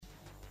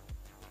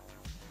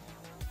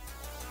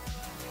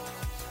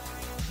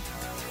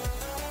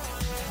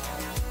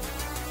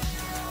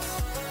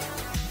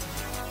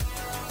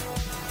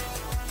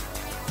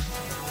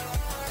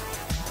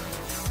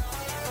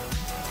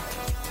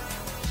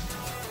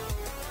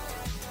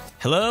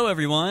Hello,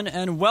 everyone,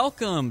 and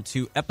welcome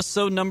to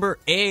episode number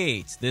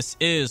 8. This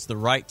is The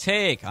Right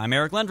Take. I'm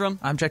Eric Lendrum.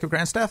 I'm Jacob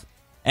Grandstaff.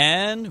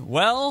 And,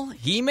 well,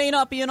 he may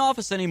not be in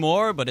office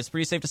anymore, but it's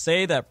pretty safe to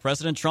say that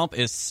President Trump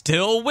is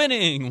still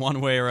winning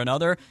one way or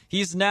another.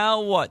 He's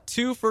now,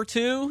 2 for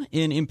 2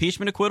 in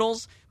impeachment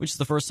acquittals, which is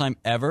the first time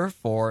ever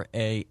for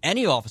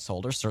any office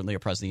holder, certainly a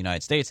president of the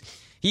United States.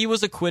 He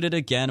was acquitted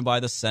again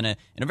by the Senate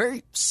in a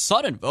very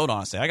sudden vote,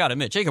 honestly. I got to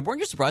admit, Jacob, weren't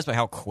you surprised by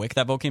how quick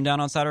that vote came down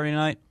on Saturday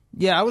night?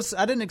 Yeah,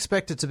 I didn't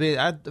expect it to be.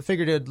 I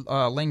figured it'd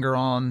linger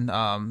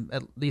on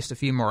at least a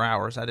few more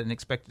hours. I didn't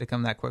expect it to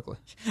come that quickly.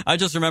 I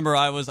just remember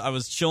I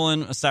was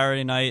chilling a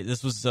Saturday night.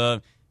 This was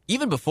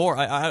even before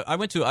I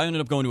ended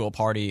up going to a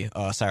party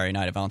Saturday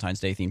night, a Valentine's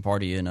Day themed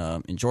party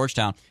in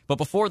Georgetown. But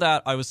before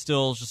that, I was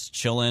still just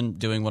chilling,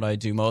 doing what I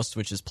do most,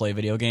 which is play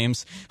video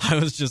games. I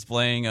was just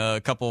playing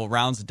a couple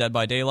rounds of Dead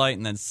by Daylight,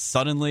 and then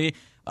suddenly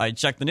I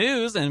checked the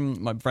news, and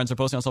my friends are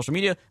posting on social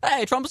media,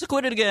 "Hey, Trump was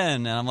acquitted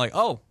again," and I'm like,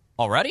 "Oh.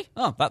 Already?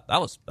 Oh, that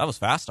was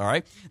fast. All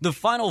right." The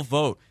final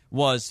vote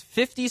was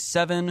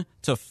 57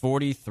 to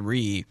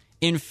 43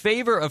 in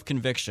favor of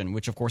conviction,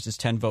 which of course is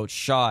 10 votes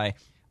shy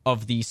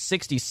of the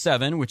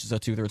 67, which is a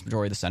 2/3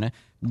 majority of the Senate,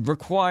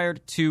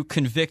 required to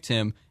convict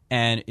him,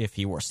 and if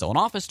he were still in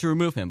office, to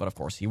remove him. But of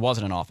course, he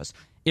wasn't in office.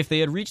 If they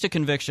had reached a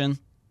conviction,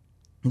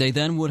 they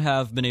then would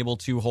have been able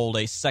to hold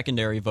a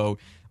secondary vote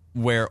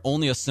where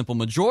only a simple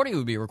majority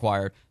would be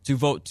required to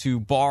vote to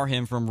bar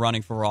him from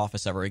running for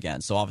office ever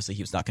again. So obviously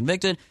he was not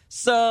convicted,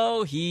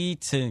 so he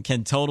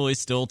can totally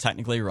still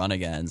technically run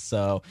again.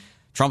 So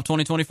Trump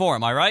 2024,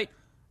 am I right?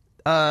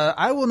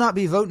 I will not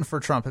be voting for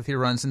Trump if he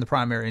runs in the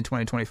primary in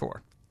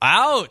 2024.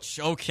 Ouch!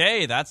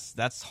 Okay,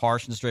 that's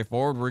harsh and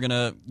straightforward. We're going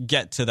to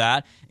get to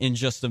that in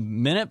just a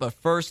minute, but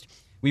first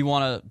we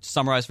want to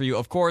summarize for you,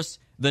 of course,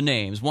 the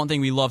names. One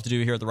thing we love to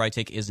do here at The Right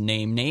Take is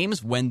name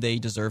names when they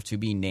deserve to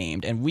be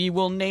named. And we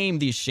will name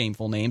these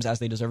shameful names as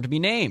they deserve to be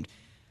named.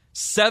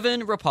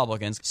 7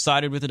 Republicans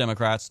sided with the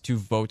Democrats to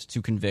vote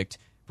to convict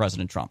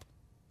President Trump.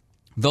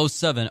 Those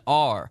 7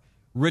 are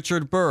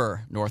Richard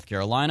Burr, North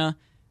Carolina,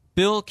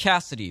 Bill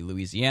Cassidy,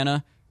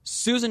 Louisiana,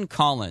 Susan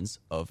Collins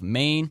of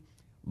Maine,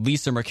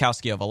 Lisa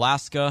Murkowski of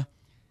Alaska,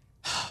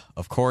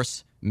 of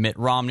course, Mitt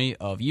Romney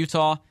of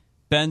Utah,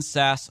 Ben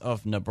Sasse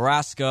of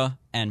Nebraska,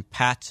 and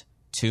Pat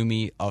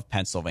Toomey of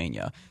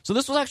Pennsylvania. So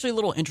this was actually a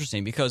little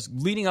interesting because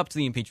leading up to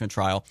the impeachment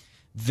trial,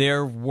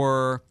 there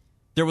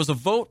was a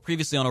vote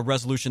previously on a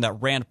resolution that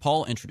Rand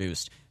Paul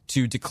introduced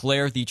to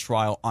declare the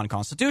trial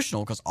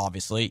unconstitutional because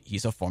obviously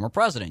he's a former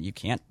president. You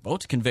can't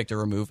vote to convict or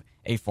remove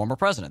a former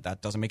president.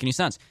 That doesn't make any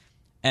sense.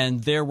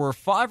 And there were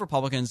 5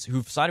 Republicans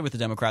who've sided with the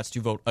Democrats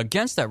to vote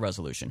against that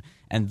resolution.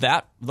 And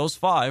those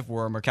 5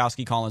 were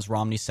Murkowski, Collins,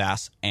 Romney,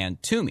 Sasse,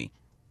 and Toomey.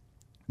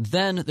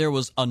 Then there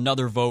was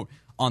another vote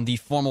on the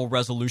formal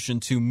resolution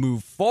to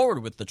move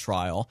forward with the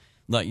trial,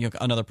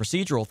 another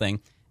procedural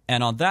thing.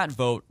 And on that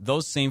vote,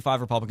 those same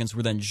 5 Republicans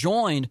were then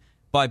joined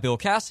by Bill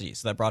Cassidy,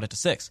 so that brought it to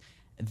 6.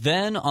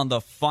 Then on the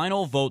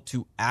final vote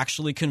to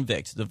actually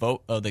convict,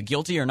 the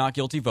guilty or not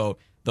guilty vote,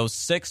 those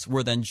 6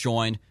 were then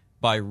joined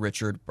by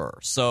Richard Burr.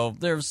 So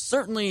there's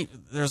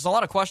a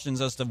lot of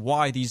questions as to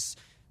why these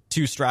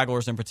 2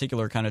 stragglers in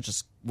particular kind of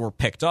just were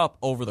picked up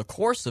over the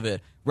course of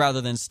it rather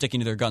than sticking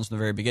to their guns from the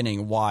very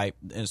beginning. Why,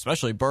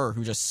 especially Burr,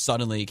 who just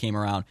suddenly came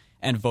around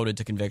and voted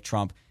to convict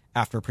Trump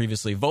after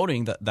previously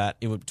voting that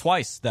it would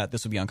twice that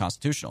this would be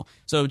unconstitutional.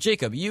 So,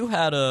 Jacob, you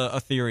had a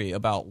theory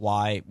about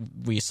why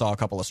we saw a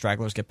couple of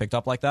stragglers get picked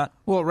up like that?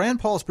 Well,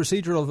 Rand Paul's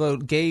procedural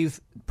vote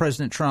gave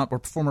President Trump or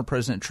former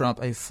President Trump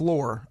a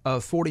floor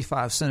of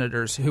 45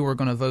 senators who were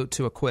going to vote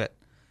to acquit.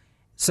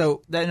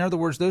 So, in other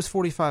words, those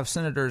 45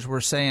 senators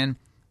were saying,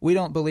 we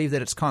don't believe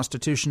that it's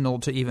constitutional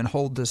to even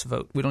hold this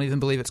vote. We don't even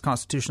believe it's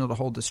constitutional to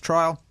hold this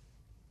trial,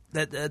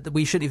 that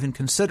we should even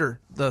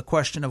consider the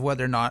question of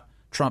whether or not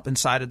Trump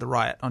incited the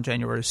riot on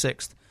January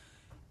 6th.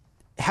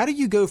 How do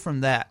you go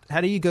from that?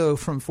 How do you go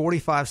from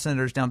 45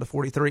 senators down to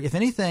 43? If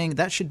anything,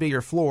 that should be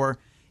your floor.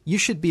 You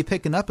should be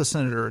picking up a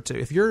senator or 2.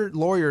 If your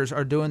lawyers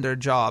are doing their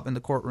job in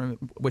the courtroom,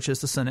 which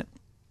is the Senate,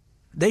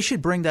 they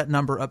should bring that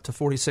number up to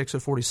 46 or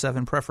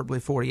 47, preferably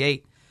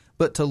 48.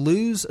 But to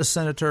lose a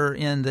senator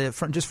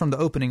just from the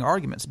opening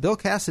arguments, Bill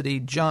Cassidy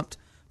jumped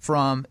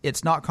from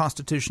it's not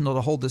constitutional to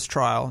hold this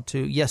trial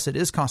to yes, it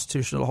is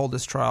constitutional to hold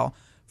this trial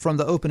from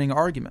the opening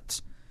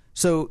arguments.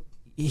 So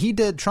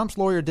Trump's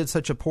lawyer did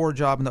such a poor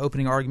job in the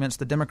opening arguments.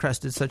 The Democrats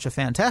did such a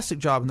fantastic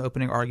job in the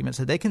opening arguments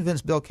that they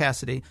convinced Bill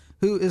Cassidy,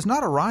 who is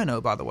not a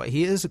rhino, by the way.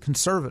 He is a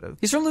conservative.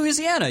 He's from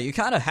Louisiana. You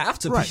kind of have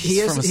to be from a state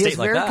like that. He is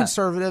very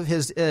conservative.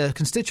 His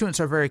constituents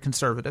are very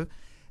conservative.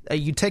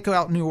 You take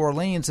out New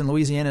Orleans, and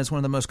Louisiana is one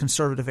of the most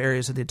conservative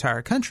areas of the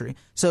entire country.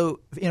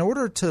 So in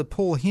order to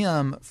pull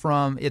him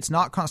from it's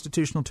not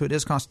constitutional to it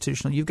is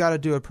constitutional, you've got to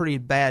do a pretty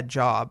bad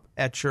job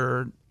at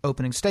your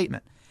opening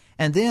statement.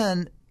 And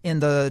then in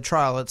the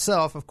trial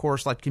itself, of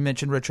course, like you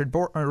mentioned, Richard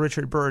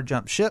Burr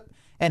jumped ship,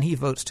 and he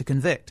votes to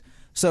convict.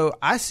 So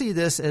I see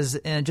this as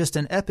just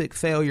an epic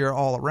failure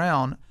all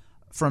around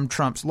from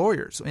Trump's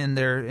lawyers in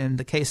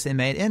the case they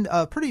made, and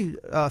a pretty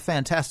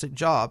fantastic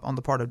job on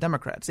the part of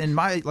Democrats.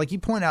 Like you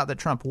point out that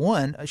Trump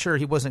won. Sure,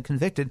 he wasn't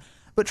convicted,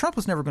 but Trump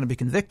was never going to be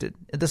convicted.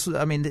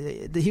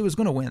 He was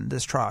going to win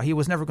this trial. He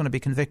was never going to be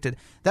convicted.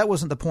 That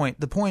wasn't the point.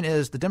 The point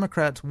is the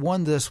Democrats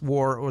won this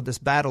war, or this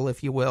battle,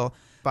 if you will,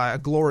 by a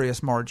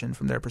glorious margin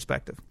from their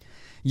perspective.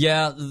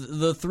 Yeah,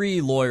 the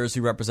three lawyers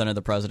who represented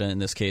the president in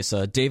this case,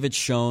 David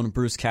Schoen,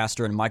 Bruce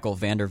Castor, and Michael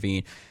van der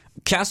Veen.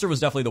 Castor was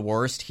definitely the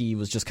worst. He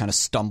was just kind of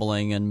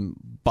stumbling and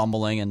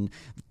bumbling and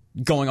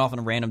going off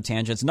on random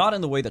tangents, not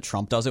in the way that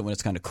Trump does it when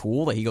it's kind of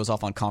cool, that he goes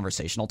off on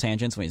conversational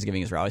tangents when he's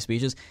giving his rally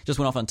speeches. Just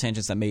went off on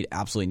tangents that made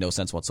absolutely no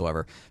sense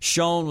whatsoever.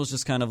 Schoen was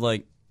just kind of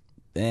like,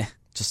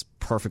 just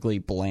perfectly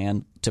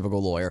bland,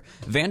 typical lawyer.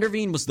 Van der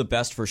Veen was the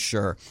best for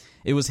sure.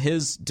 It was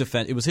his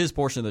defense. It was his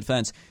portion of the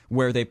defense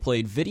where they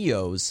played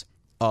videos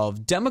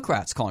of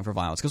Democrats calling for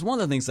violence. Because one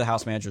of the things the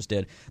House managers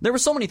did, there were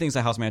so many things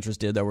the House managers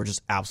did that were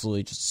just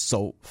absolutely just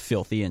so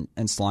filthy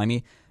and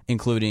slimy,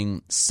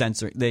 including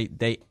censoring.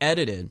 They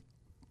edited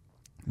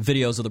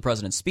videos of the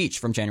president's speech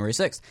from January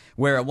 6th,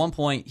 where at one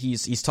point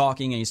he's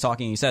talking and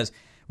he says,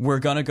 "We're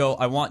going to go,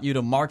 I want you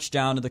to march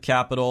down to the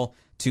Capitol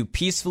to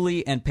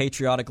peacefully and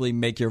patriotically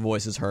make your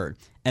voices heard."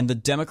 And the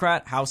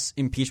Democrat House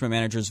impeachment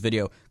manager's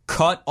video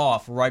cut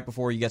off right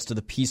before he gets to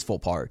the peaceful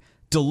part,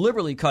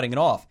 deliberately cutting it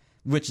off.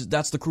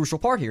 That's the crucial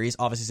part here. He's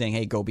obviously saying,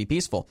 hey, go be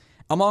peaceful,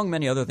 among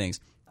many other things.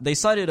 They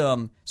cited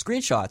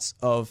screenshots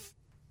of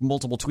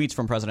multiple tweets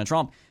from President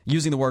Trump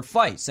using the word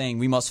fight, saying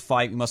we must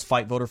fight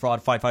voter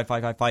fraud, fight,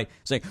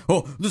 saying,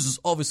 oh, this is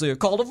obviously a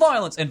call to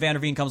violence. And Van der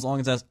Veen comes along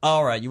and says,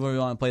 all right, you really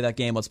want to play that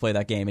game? Let's play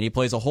that game. And he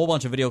plays a whole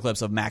bunch of video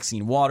clips of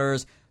Maxine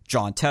Waters,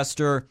 John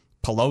Tester,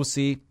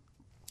 Pelosi,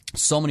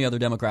 so many other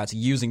Democrats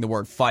using the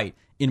word fight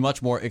in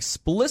much more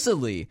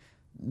explicitly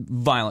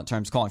violent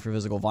terms, calling for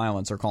physical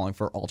violence or calling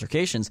for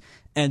altercations,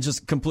 and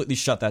just completely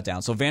shut that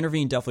down. So Van der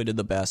Veen definitely did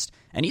the best,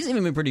 and he's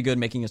even been pretty good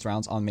making his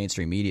rounds on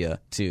mainstream media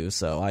too.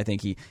 So I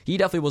think he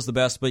definitely was the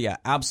best. But yeah,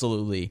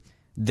 absolutely,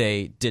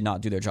 they did not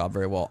do their job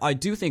very well. I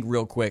do think,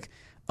 real quick,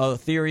 a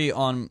theory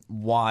on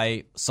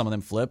why some of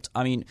them flipped.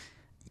 I mean,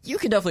 you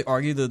could definitely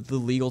argue that the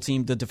legal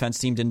team, the defense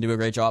team, didn't do a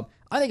great job.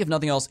 I think if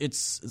nothing else,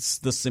 it's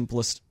the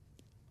simplest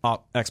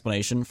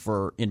explanation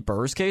for in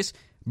Burr's case.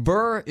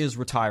 Burr is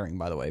retiring,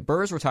 by the way.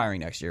 Burr is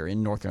retiring next year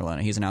in North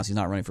Carolina. He's announced he's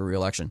not running for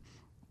re-election,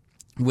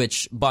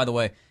 which, by the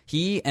way,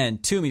 he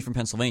and Toomey from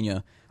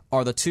Pennsylvania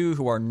are the two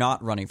who are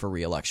not running for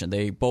re-election.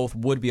 They both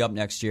would be up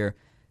next year.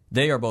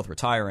 They are both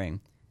retiring,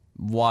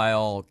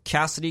 while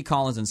Cassidy,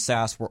 Collins, and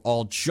Sass were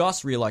all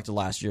just re-elected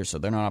last year, so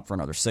they're not up for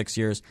another 6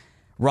 years.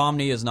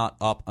 Romney is not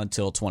up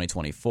until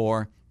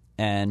 2024,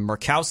 and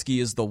Murkowski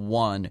is the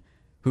one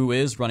who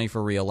is running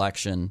for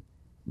re-election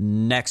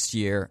next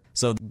year.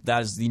 So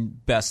that is the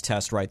best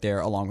test right there,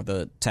 along with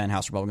the 10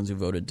 House Republicans who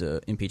voted to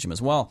impeach him as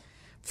well,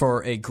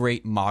 for a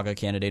great MAGA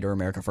candidate or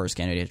America First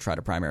candidate to try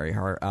to primary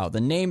her out.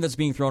 The name that's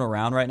being thrown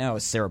around right now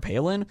is Sarah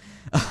Palin,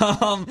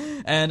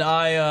 and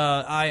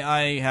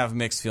I have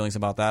mixed feelings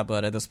about that,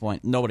 but at this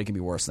point, nobody can be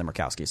worse than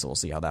Murkowski, so we'll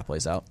see how that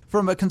plays out.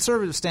 From a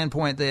conservative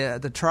standpoint,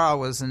 the trial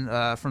was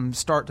from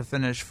start to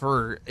finish,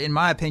 in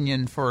my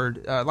opinion,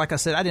 like I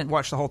said, I didn't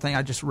watch the whole thing.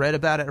 I just read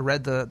about it. I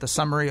read the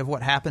summary of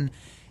what happened.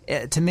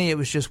 To me, it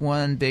was just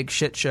one big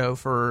shit show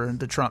for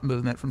the Trump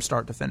movement from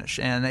start to finish,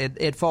 and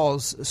it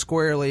falls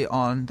squarely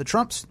on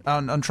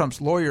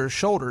Trump's lawyers'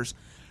 shoulders.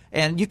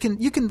 And you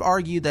can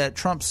argue that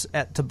Trump's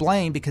to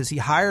blame because he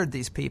hired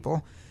these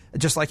people,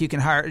 just like you can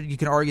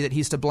argue that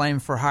he's to blame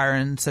for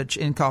hiring such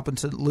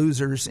incompetent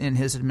losers in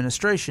his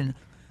administration.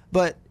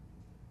 But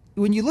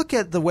when you look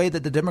at the way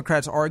that the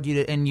Democrats argued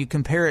it and you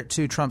compare it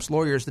to Trump's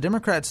lawyers, the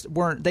Democrats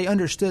they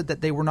understood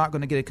that they were not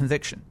going to get a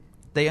conviction.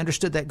 They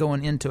understood that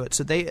going into it.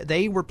 So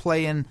they were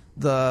playing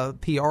the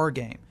PR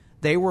game.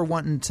 They were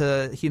wanting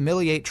to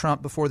humiliate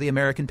Trump before the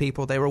American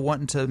people. They were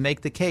wanting to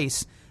make the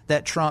case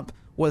that Trump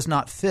was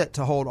not fit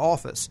to hold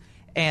office.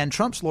 And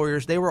Trump's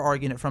lawyers, they were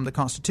arguing it from the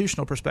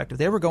constitutional perspective.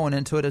 They were going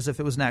into it as if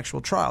it was an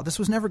actual trial. This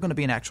was never going to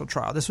be an actual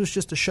trial. This was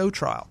just a show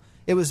trial.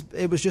 It was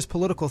just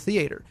political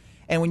theater.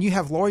 And when you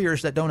have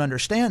lawyers that don't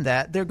understand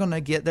that, they're going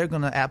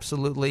to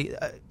absolutely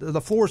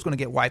the floor is going to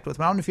get wiped with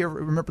them. I don't know if you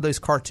ever remember those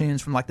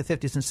cartoons from like the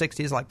 50s and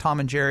 60s, like Tom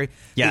and Jerry.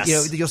 Yes.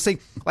 You'll see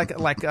like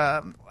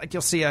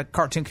you'll see a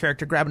cartoon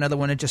character grab another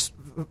one and just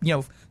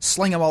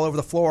sling them all over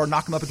the floor,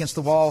 knock them up against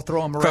the wall,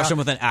 throw them around, crush them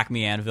with an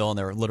Acme anvil, and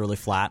they're literally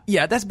flat.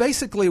 Yeah, that's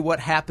basically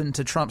what happened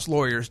to Trump's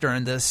lawyers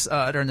during this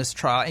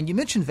trial. And you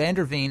mentioned Van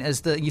der Veen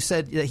you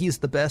said that he's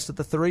the best of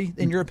the three,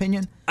 in your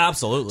opinion.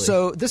 Absolutely.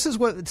 So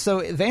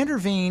Van der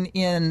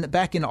Veen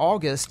back in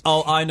August.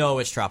 Oh, I know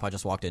which trap I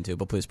just walked into,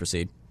 but please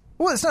proceed.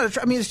 Well, it's not a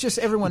trap. I mean, it's just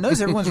everyone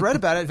knows. Everyone's read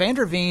about it. Van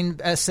der Veen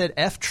said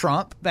F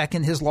Trump back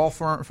in his law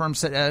firm,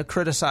 said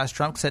criticized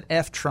Trump, said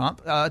F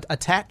Trump,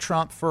 attacked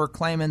Trump for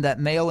claiming that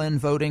mail-in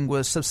voting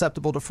was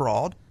susceptible to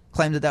fraud,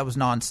 claimed that was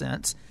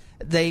nonsense.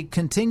 They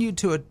continued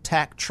to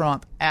attack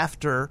Trump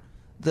after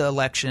the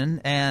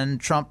election,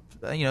 and Trump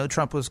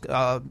was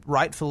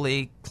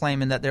rightfully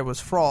claiming that there was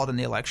fraud in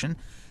the election.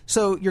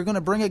 So you're going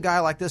to bring a guy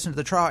like this into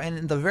the trial, and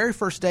in the very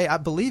first day, I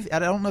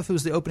don't know if it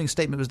was the opening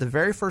statement, it was the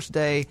very first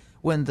day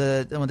when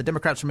the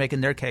Democrats were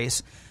making their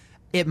case.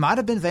 It might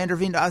have been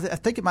Vanderveen. I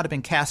think it might have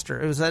been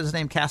Castor. Was that his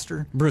name,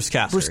 Castor? Bruce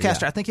Castor. Bruce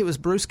Castor. Yeah. I think it was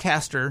Bruce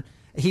Castor.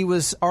 He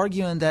was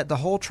arguing that the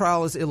whole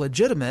trial is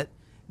illegitimate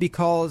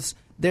because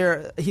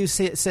he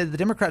said the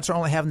Democrats are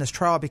only having this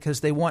trial because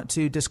they want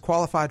to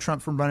disqualify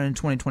Trump from running in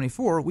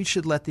 2024. We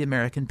should let the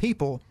American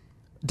people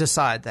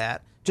decide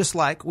that. Just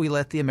like we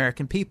let the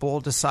American people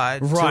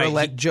decide to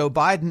elect Joe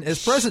Biden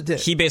as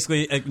president. He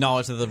basically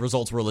acknowledged that the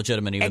results were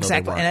legitimate even though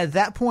they weren't. And at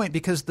that point,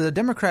 because the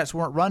Democrats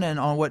weren't running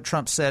on what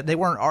Trump said, they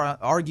weren't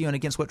arguing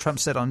against what Trump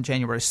said on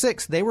January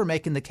 6th. They were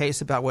making the case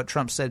about what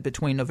Trump said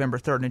between November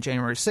 3rd and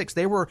January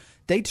 6th.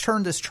 They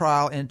turned this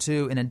trial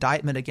into an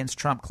indictment against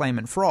Trump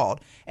claiming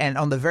fraud. And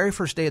on the very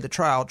first day of the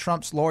trial,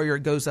 Trump's lawyer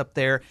goes up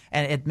there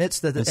and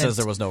admits that... It says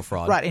there was no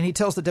fraud. Right, and he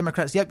tells the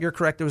Democrats, yep, you're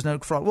correct, there was no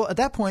fraud. Well, at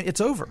that point,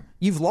 it's over.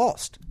 You've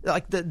lost.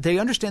 They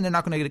understand they're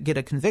not going to get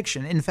a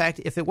conviction. In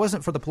fact, if it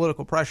wasn't for the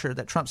political pressure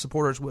that Trump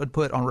supporters would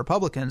put on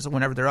Republicans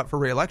whenever they're up for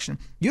re-election,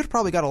 you'd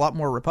probably got a lot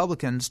more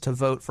Republicans to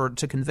vote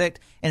to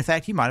convict. In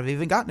fact, you might have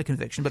even gotten a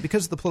conviction. But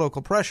because of the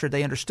political pressure,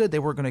 they understood they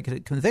weren't going to get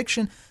a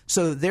conviction.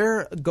 So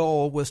their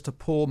goal was to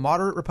pull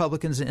moderate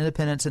Republicans and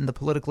independents and the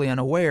politically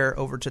unaware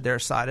over to their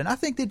side. And I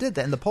think they did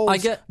that. And the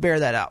polls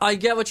bear that out. I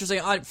get what you're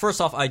saying. First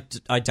off,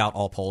 I doubt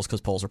all polls because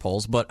polls are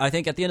polls. But I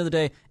think at the end of the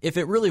day, if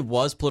it really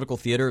was political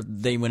theater,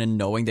 they went in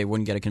knowing they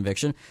wouldn't get a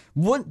conviction.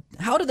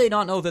 How did they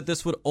not know that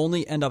this would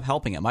only end up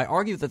helping him? I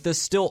argue that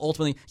this still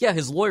ultimately,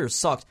 his lawyers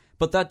sucked,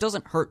 but that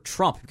doesn't hurt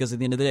Trump because at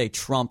the end of the day,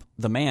 Trump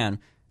the man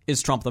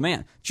is Trump the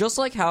man. Just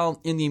like how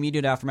in the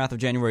immediate aftermath of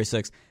January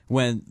 6th,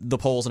 when the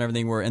polls and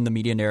everything were in the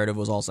media narrative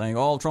was all saying,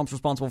 oh, Trump's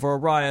responsible for a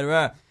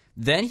riot.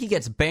 Then he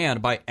gets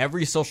banned by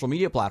every social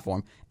media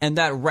platform, and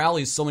that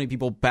rallies so many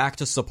people back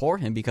to support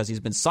him because he's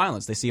been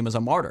silenced. They see him as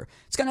a martyr.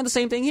 It's kind of the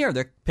same thing here.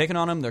 They're picking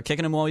on him. They're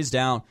kicking him while he's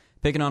down,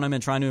 picking on him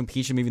and trying to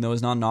impeach him even though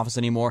he's not in office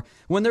anymore.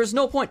 When there's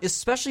no point,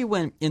 especially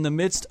when in the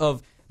midst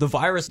of the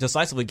virus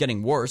decisively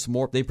getting worse,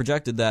 they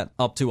projected that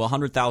up to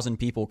 100,000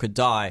 people could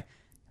die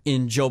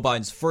in Joe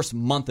Biden's first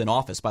month in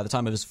office. By the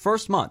time of his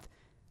first month,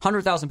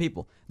 100,000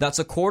 people. That's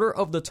a quarter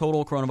of the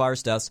total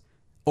coronavirus deaths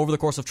over the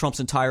course of Trump's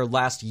entire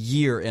last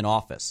year in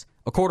office.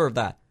 A quarter of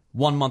that,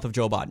 1 month of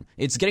Joe Biden.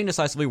 It's getting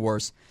decisively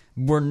worse.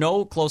 We're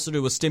no closer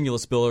to a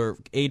stimulus bill or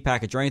aid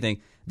package or anything.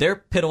 They're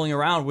piddling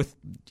around with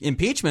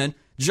impeachment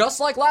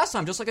just like last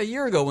time, just like a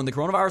year ago when the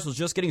coronavirus was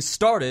just getting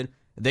started.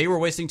 They were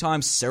wasting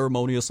time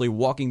ceremoniously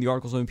walking the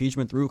articles of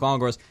impeachment through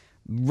Congress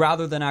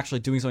rather than actually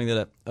doing something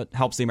that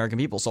helps the American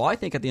people. So I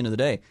think at the end of the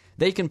day,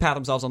 they can pat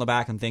themselves on the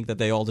back and think that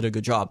they all did a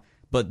good job.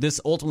 But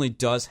this ultimately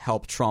does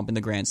help Trump in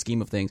the grand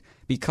scheme of things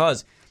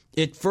because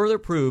it further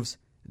proves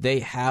they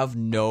have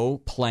no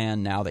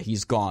plan now that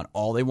he's gone.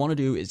 All they want to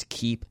do is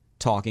keep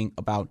talking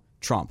about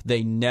Trump.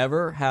 They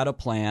never had a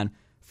plan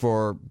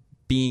for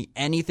being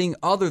anything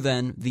other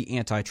than the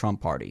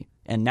anti-Trump party.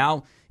 And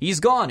now he's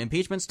gone.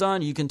 Impeachment's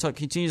done. You can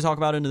continue to talk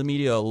about it in the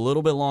media a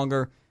little bit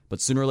longer,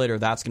 but sooner or later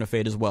that's going to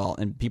fade as well.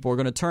 And people are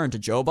going to turn to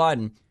Joe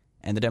Biden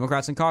and the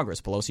Democrats in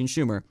Congress, Pelosi and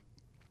Schumer,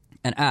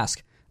 and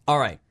ask, all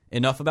right,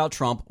 enough about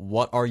Trump.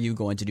 What are you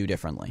going to do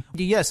differently?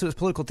 Yes, it was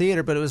political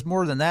theater, but it was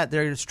more than that.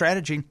 Their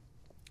strategy,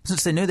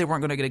 since they knew they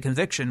weren't going to get a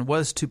conviction,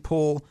 was to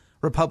pull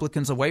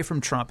Republicans away from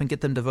Trump and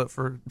get them to vote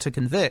to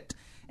convict.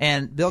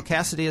 And Bill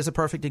Cassidy is a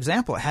perfect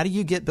example. How do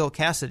you get Bill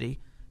Cassidy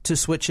to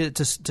switch it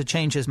to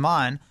change his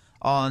mind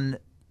on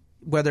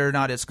whether or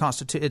not it's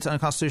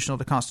unconstitutional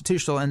to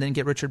constitutional, and then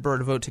get Richard Burr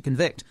to vote to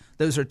convict?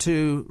 Those are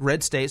two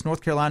red states.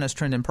 North Carolina is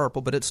trending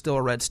purple, but it's still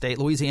a red state.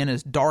 Louisiana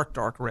is dark,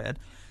 dark red.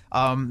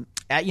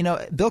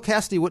 Bill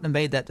Cassidy wouldn't have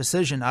made that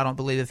decision, I don't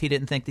believe, if he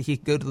didn't think that he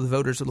could go to the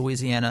voters of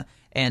Louisiana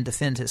and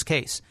defend his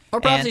case. Or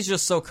perhaps he's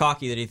just so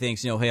cocky that he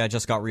thinks, hey, I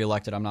just got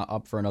reelected. I'm not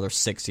up for another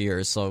 6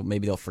 years, so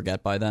maybe they'll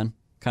forget by then.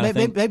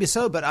 Maybe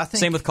so, but I think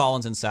same with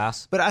Collins and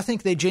Sass. But I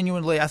think I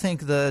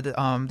think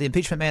the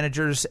impeachment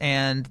managers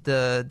and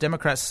the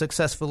Democrats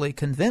successfully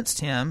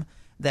convinced him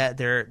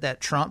that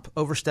Trump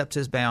overstepped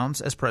his bounds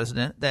as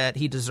president, that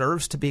he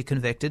deserves to be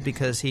convicted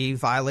because he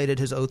violated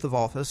his oath of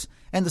office,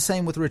 and the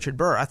same with Richard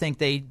Burr. I think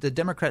the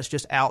Democrats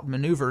just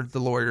outmaneuvered the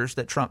lawyers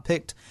that Trump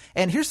picked.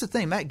 And here's the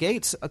thing: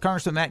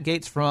 Congressman Matt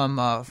Gaetz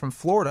from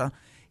Florida.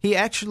 He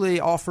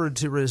actually offered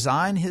to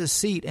resign his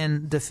seat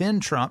and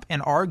defend Trump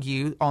and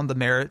argue on the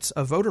merits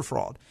of voter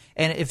fraud.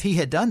 And if he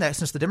had done that,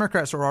 since the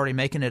Democrats are already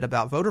making it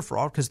about voter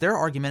fraud, because their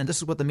argument, and this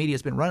is what the media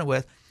has been running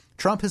with,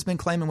 Trump has been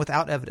claiming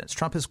without evidence.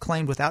 Trump has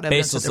claimed without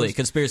evidence. Baselessly,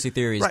 conspiracy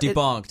theories,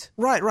 debunked.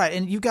 Right.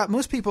 And you've got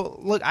most people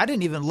 – look, I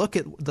didn't even look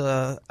at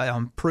the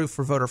proof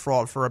for voter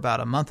fraud for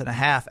about a month and a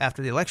half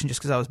after the election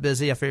just because I was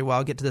busy. I figured, well,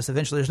 I'll get to this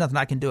eventually. There's nothing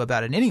I can do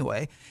about it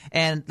anyway.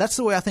 And that's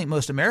the way I think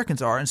most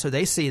Americans are. And so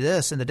they see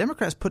this. And the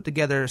Democrats put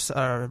together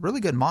a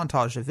really good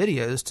montage of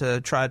videos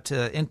to try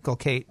to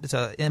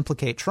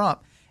implicate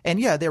Trump. And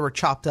yeah, they were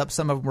chopped up.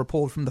 Some of them were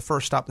pulled from the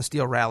first Stop the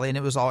Steal rally, and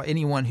it was all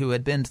anyone who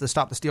had been to the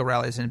Stop the Steal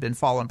rallies and had been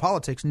following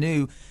politics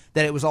knew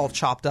that it was all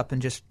chopped up and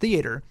just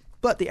theater.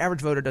 But the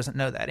average voter doesn't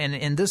know that.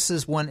 And this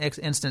is one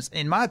instance,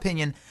 in my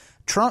opinion,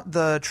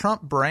 the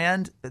Trump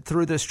brand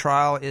through this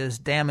trial is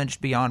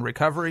damaged beyond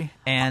recovery,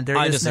 and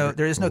there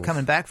is no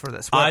coming back for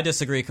this. I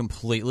disagree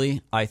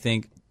completely. I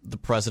think the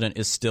president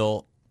is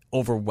still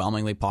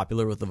overwhelmingly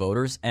popular with the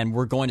voters, and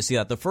we're going to see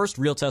that. The first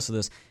real test of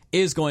this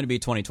is going to be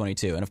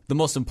 2022. And if the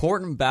most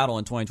important battle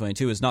in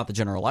 2022 is not the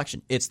general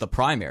election, it's the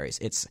primaries.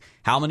 It's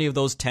how many of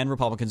those 10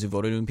 Republicans who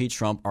voted to impeach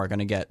Trump are going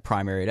to get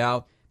primaried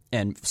out,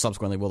 and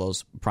subsequently will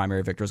those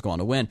primary victors go on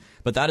to win.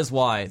 But that is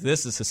why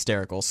this is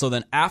hysterical. So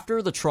then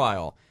after the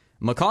trial,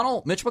 Mitch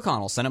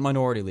McConnell, Senate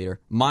minority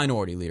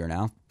leader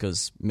now,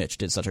 because Mitch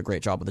did such a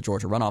great job with the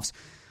Georgia runoffs,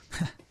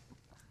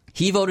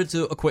 he voted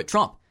to acquit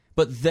Trump.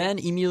 But then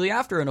immediately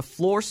after, in a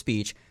floor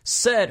speech,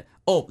 said,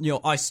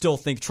 I still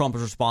think Trump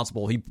is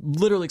responsible. He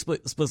literally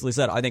explicitly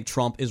said, I think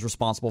Trump is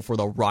responsible for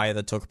the riot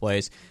that took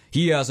place.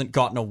 He hasn't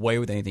gotten away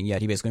with anything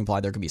yet. He basically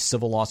implied there could be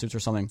civil lawsuits or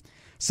something.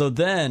 So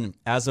then,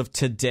 as of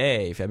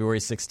today, February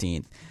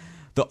 16th,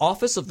 the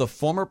office of the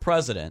former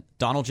president,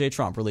 Donald J.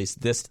 Trump,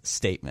 released this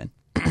statement.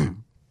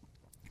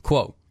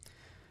 Quote,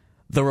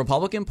 "The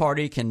Republican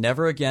Party can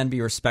never again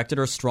be respected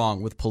or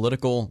strong with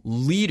political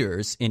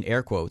leaders, in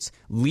air quotes,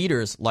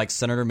 leaders like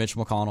Senator Mitch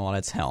McConnell on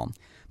its helm.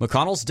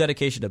 McConnell's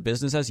dedication to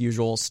business as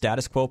usual,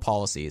 status quo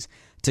policies,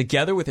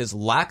 together with his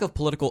lack of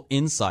political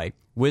insight,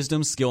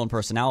 wisdom, skill, and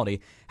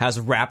personality, has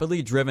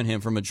rapidly driven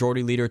him from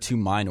majority leader to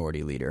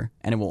minority leader,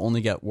 and it will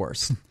only get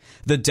worse.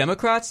 The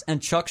Democrats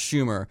and Chuck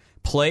Schumer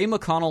play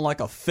McConnell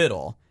like a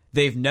fiddle.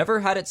 They've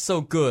never had it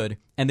so good,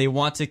 and they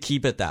want to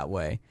keep it that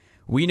way.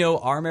 We know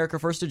our America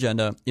First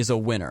agenda is a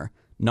winner,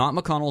 not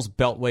McConnell's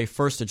Beltway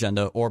First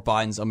agenda or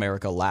Biden's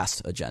America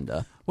Last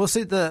agenda." Well,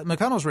 see,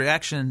 McConnell's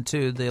reaction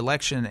to the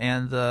election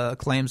and the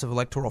claims of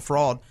electoral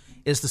fraud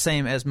is the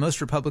same as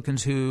most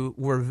Republicans who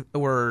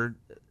were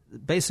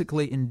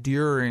basically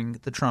enduring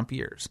the Trump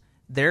years.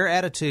 Their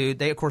attitude,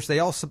 they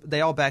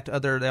all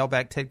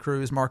backed Ted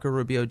Cruz, Marco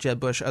Rubio,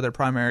 Jeb Bush, other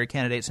primary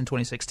candidates in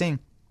 2016.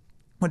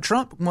 When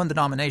Trump won the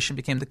nomination,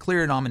 became the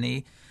clear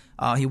nominee.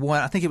 He won.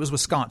 I think it was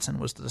Wisconsin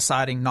was the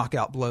deciding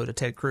knockout blow to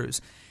Ted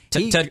Cruz.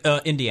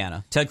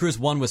 Indiana. Ted Cruz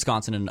won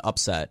Wisconsin in an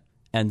upset,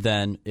 and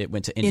then it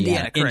went to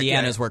Indiana.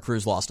 Indiana is where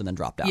Cruz lost and then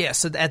dropped out. Yeah.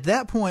 So at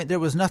that point, there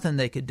was nothing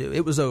they could do.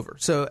 It was over.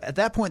 So at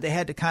that point, they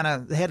had to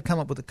come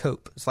up with a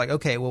cope. It's like,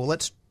 okay, well,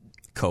 let's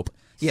cope.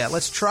 Yeah,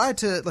 let's try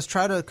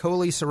to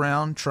coalesce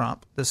around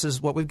Trump. This is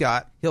what we've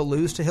got. He'll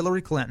lose to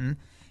Hillary Clinton,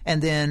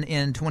 and then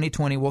in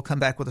 2020, we'll come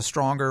back with a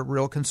stronger,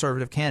 real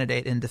conservative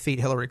candidate and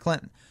defeat Hillary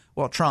Clinton.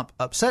 Well, Trump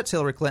upsets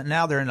Hillary Clinton.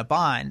 Now they're in a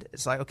bind.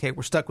 It's like, okay,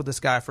 we're stuck with this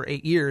guy for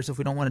 8 years if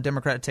we don't want a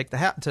Democrat to take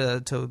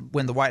to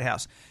win the White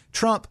House.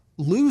 Trump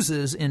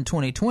loses in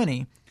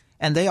 2020,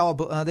 and they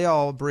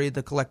all breathe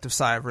the collective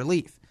sigh of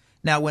relief.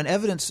 Now, when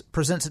evidence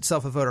presents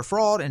itself of voter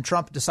fraud and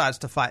Trump decides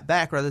to fight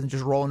back rather than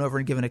just rolling over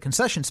and giving a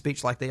concession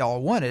speech like they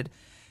all wanted,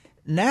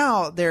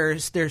 now they're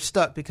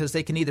stuck because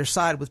they can either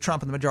side with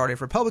Trump and the majority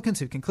of Republicans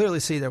who can clearly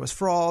see there was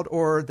fraud,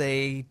 or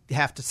they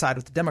have to side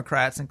with the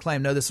Democrats and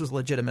claim, no, this was a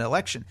legitimate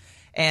election.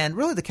 And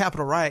really, the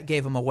Capitol riot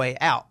gave them a way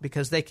out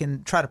because they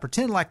can try to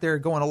pretend like they're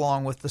going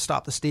along with the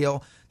Stop the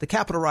Steal. The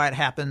Capitol riot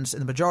happens,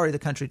 and the majority of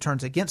the country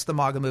turns against the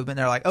MAGA movement.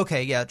 They're like,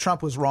 okay, yeah,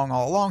 Trump was wrong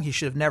all along. He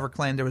should have never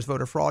claimed there was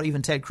voter fraud.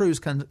 Even Ted Cruz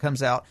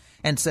comes out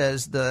and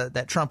says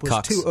that Trump was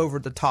too over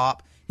the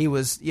top. He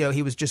was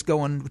just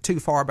going too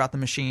far about the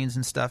machines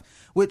and stuff,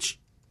 which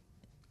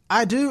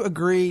I do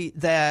agree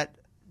that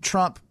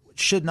Trump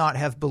should not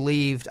have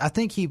believed. I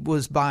think he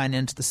was buying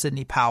into the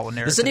Sidney Powell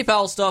narrative. The Sidney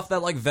Powell stuff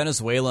that like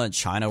Venezuela and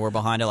China were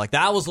behind it, like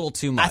that was a little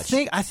too much.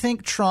 I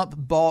think Trump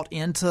bought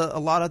into a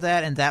lot of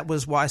that, and that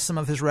was why some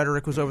of his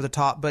rhetoric was over the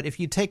top. But if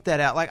you take that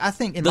out, like I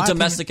think in the my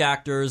domestic opinion,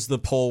 actors, the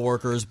poll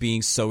workers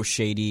being so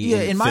shady.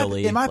 Yeah, in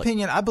Philly, in my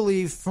opinion, I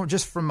believe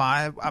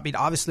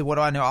obviously, what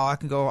do I know? All I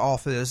can go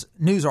off is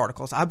news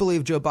articles. I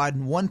believe Joe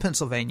Biden won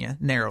Pennsylvania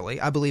narrowly.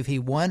 I believe he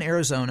won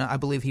Arizona. I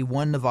believe he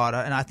won Nevada,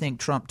 and I think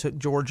Trump took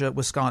Georgia,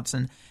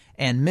 Wisconsin,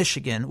 and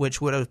Michigan, which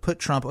would have put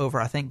Trump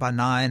over, I think, by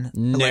 9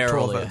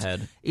 electoral votes.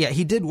 Ahead. Yeah,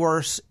 he did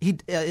worse.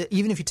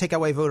 Even if you take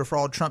away voter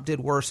fraud, Trump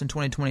did worse in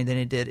 2020 than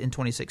he did in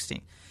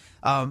 2016.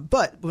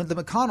 But with the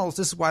McConnells,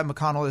 this is why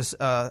McConnell is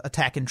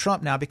attacking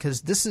Trump now,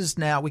 because this is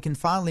now we can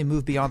finally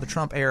move beyond the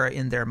Trump era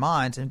in their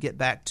minds and get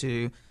back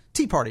to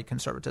Tea Party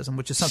conservatism,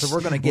 which is something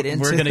we're going to get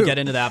into. We're going to get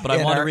into that, but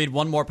I want to read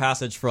one more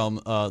passage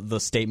from the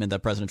statement that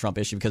President Trump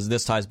issued, because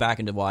this ties back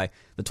into why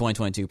the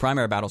 2022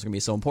 primary battle is going to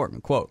be so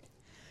important. Quote,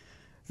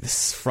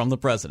 this is from the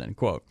president,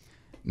 quote,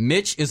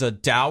 "Mitch is a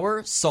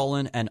dour,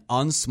 sullen, and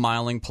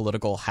unsmiling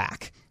political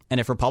hack. And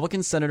if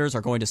Republican senators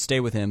are going to stay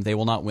with him, they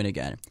will not win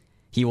again.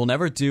 He will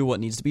never do what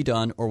needs to be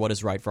done or what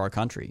is right for our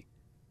country.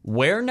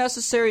 Where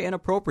necessary and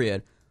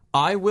appropriate,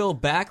 I will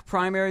back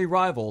primary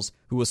rivals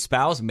who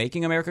espouse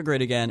making America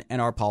great again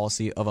and our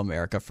policy of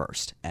America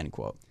first," end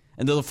quote.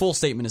 And the full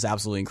statement is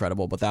absolutely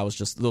incredible, but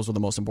those were the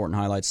most important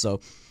highlights.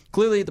 So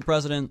clearly the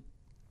president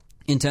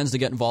intends to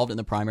get involved in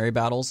the primary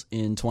battles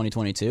in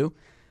 2022.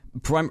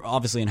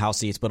 obviously in House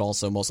seats, but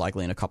also most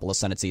likely in a couple of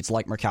Senate seats,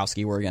 like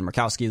Murkowski, where, again,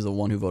 Murkowski is the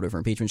one who voted for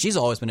impeachment. She's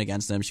always been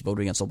against him. She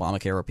voted against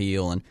Obamacare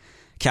repeal and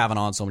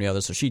Kavanaugh and so many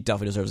others, so she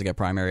definitely deserves to get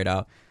primaried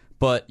out.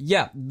 But,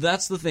 yeah,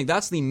 that's the thing.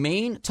 That's the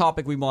main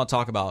topic we want to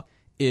talk about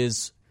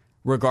is,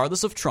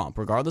 regardless of Trump,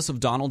 regardless of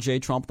Donald J.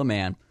 Trump the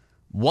man,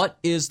 what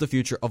is the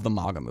future of the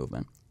MAGA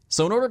movement?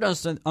 So in order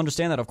to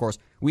understand that, of course,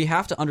 we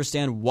have to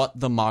understand what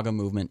the MAGA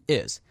movement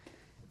is.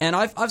 And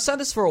I've said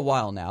this for a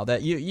while now,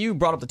 that you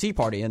brought up the Tea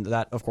Party, and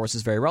that, of course,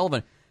 is very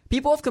relevant.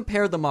 People have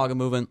compared the MAGA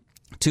movement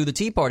to the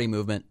Tea Party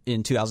movement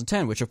in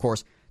 2010, which, of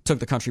course, took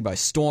the country by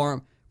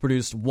storm,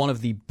 produced one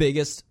of the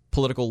biggest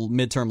political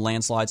midterm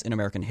landslides in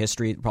American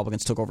history.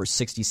 Republicans took over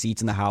 60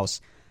 seats in the House,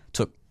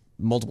 took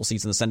multiple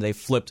seats in the Senate. They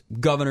flipped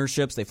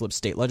governorships, they flipped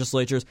state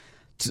legislatures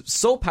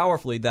so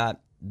powerfully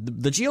that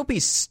the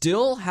GOP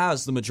still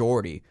has the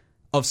majority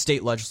of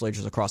state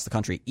legislatures across the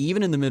country,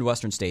 even in the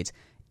Midwestern states.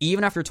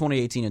 Even after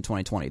 2018 and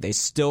 2020, they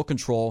still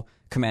control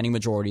commanding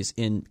majorities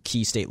in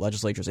key state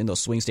legislatures in those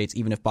swing states,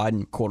 even if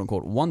Biden,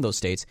 quote-unquote, won those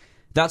states.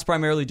 That's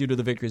primarily due to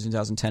the victories in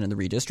 2010 and the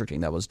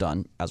redistricting that was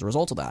done as a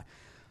result of that.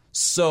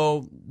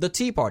 So the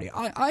Tea Party,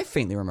 I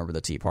faintly remember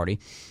the Tea Party.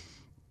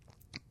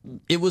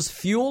 It was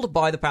fueled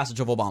by the passage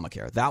of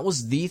Obamacare. That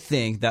was the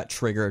thing that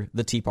triggered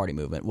the Tea Party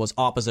movement, was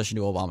opposition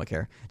to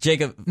Obamacare.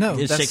 Jacob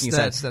is shaking his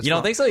head. You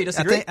don't think so? You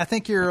disagree? I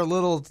think you're a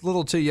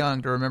little too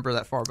young to remember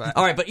that far back.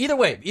 All right, but either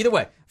way,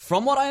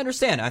 from what I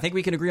understand, I think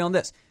we can agree on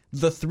this.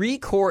 The three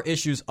core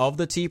issues of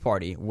the Tea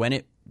Party, when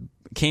it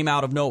came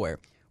out of nowhere,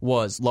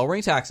 was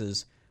lowering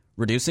taxes,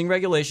 reducing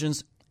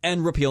regulations,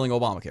 and repealing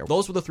Obamacare.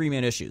 Those were the three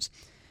main issues.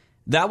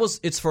 That was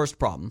its first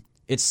problem.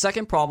 Its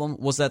second problem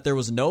was that there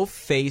was no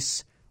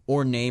face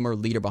or name or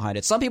leader behind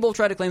it. Some people have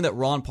tried to claim that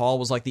Ron Paul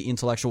was like the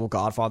intellectual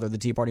godfather of the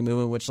Tea Party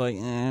movement, which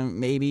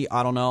maybe,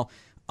 I don't know.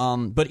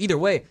 But either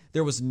way,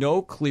 there was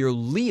no clear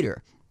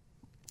leader.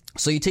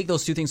 So you take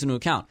those two things into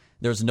account.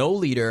 There's no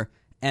leader,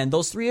 and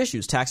those three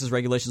issues, taxes,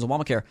 regulations,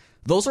 Obamacare,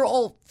 those are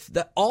all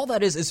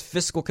that is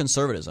fiscal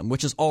conservatism,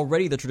 which is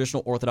already the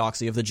traditional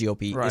orthodoxy of the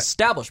GOP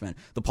establishment.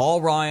 The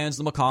Paul Ryans,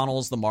 the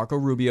McConnells, the Marco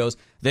Rubios,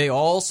 they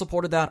all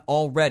supported that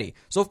already.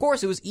 So, of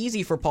course, it was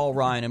easy for Paul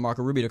Ryan and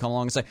Marco Rubio to come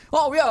along and say,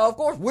 oh, yeah, of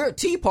course, we're a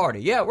Tea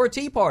Party. Yeah, we're a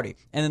Tea Party.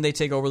 And then they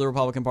take over the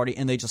Republican Party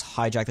and they just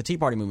hijack the Tea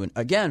Party movement,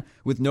 again,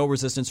 with no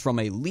resistance from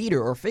a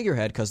leader or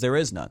figurehead, because there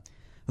is none.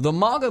 The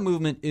MAGA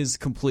movement is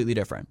completely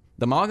different.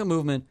 The MAGA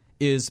movement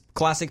is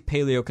classic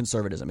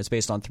paleoconservatism. It's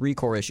based on three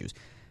core issues: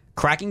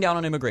 cracking down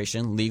on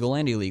immigration, legal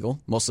and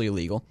illegal, mostly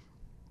illegal;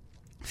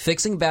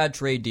 fixing bad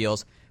trade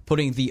deals,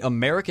 putting the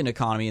American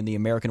economy and the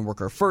American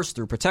worker first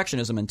through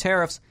protectionism and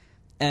tariffs;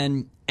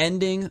 and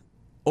ending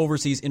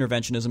overseas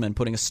interventionism and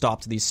putting a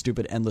stop to these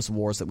stupid endless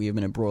wars that we have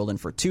been embroiled in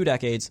for 2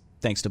 decades,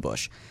 thanks to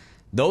Bush.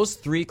 Those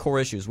three core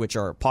issues, which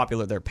are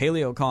popular, they're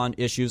paleocon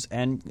issues,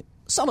 and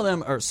some of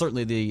them are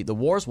certainly the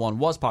wars one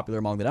was popular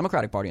among the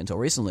Democratic Party until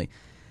recently.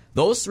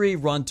 Those three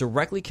run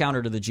directly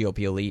counter to the GOP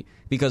elite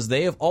because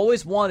they have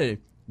always wanted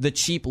the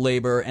cheap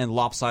labor and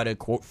lopsided,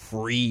 quote,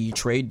 free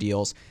trade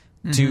deals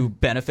to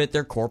benefit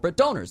their corporate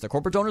donors. The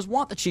corporate donors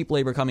want the cheap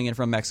labor coming in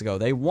from Mexico.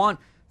 They want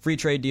free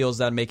trade deals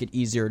that make it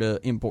easier to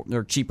import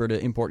or cheaper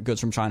to import goods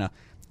from China.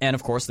 And,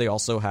 of course, they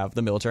also have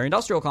the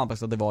military-industrial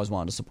complex that they've always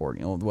wanted to support,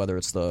 whether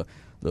it's the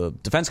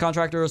defense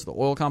contractors, the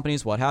oil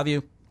companies, what have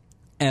you.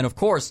 And, of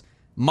course,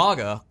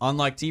 MAGA,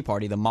 unlike Tea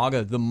Party, the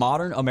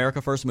modern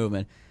America First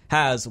movement,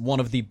 has one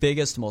of the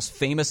biggest, most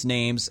famous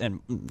names and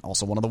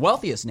also one of the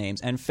wealthiest names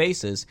and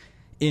faces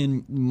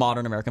in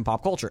modern American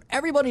pop culture.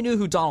 Everybody knew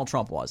who Donald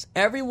Trump was.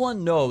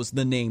 Everyone knows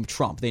the name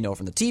Trump. They know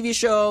from the TV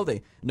show.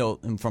 They know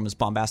him from his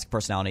bombastic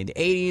personality in the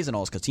 80s and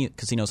all his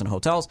casinos and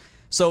hotels.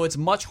 So it's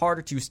much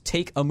harder to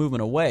take a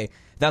movement away.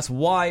 That's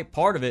why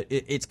part of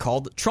it's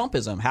called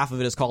Trumpism. Half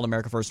of it is called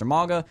America First or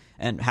MAGA,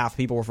 and half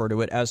people refer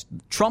to it as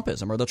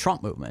Trumpism or the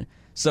Trump movement.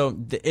 So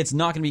it's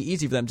not going to be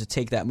easy for them to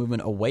take that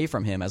movement away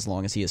from him as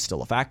long as he is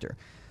still a factor.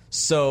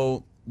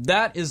 So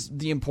that is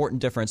the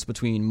important difference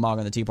between MAGA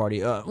and the Tea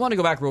Party. I want to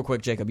go back real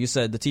quick, Jacob. You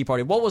said the Tea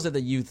Party. What was it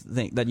that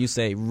you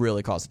say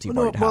really caused the Tea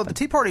Party to happen? Well, the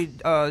Tea Party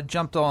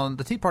jumped on.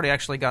 The Tea Party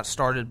actually got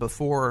started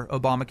before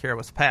Obamacare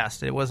was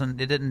passed. It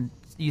didn't.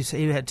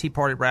 You had Tea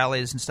Party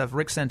rallies and stuff.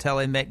 Rick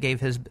Santelli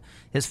gave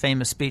his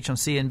famous speech on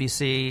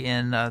CNBC,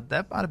 and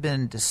that might have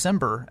been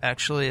December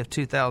actually of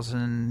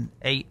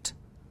 2008.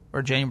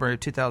 Or January of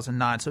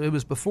 2009. So it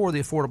was before the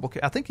Affordable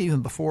Care. I think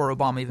even before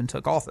Obama even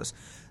took office.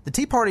 The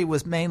Tea Party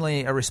was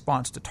mainly a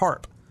response to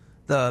TARP,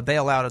 the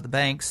bailout of the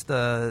banks,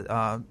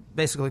 the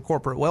basically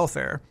corporate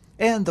welfare,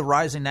 and the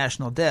rising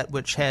national debt,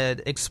 which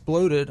had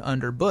exploded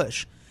under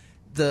Bush.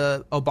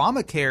 The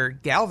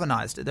Obamacare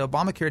galvanized it. The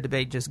Obamacare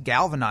debate just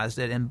galvanized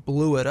it and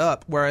blew it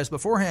up. Whereas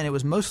beforehand, it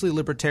was mostly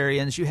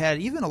libertarians. You had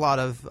even a lot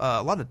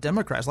of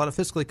Democrats, a lot of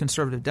fiscally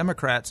conservative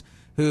Democrats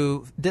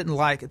who didn't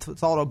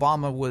thought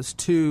Obama was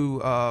too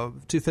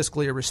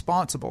fiscally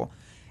irresponsible.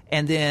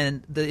 And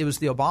then it was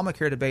the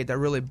Obamacare debate that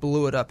really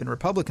blew it up in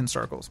Republican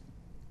circles.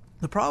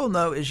 The problem,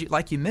 though, is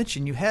like you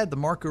mentioned, you had the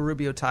Marco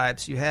Rubio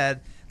types, you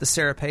had the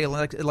Sarah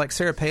Palin, like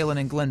Sarah Palin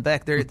and Glenn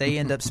Beck. They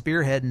end up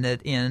spearheading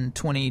it in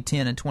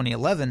 2010 and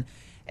 2011.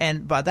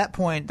 And by that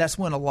point, that's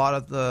when a lot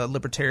of the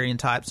libertarian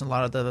types and a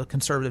lot of the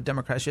conservative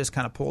Democrats just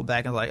kind of pulled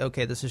back and like,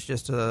 okay, this is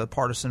just a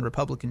partisan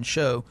Republican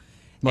show.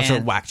 Bunch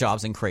of whack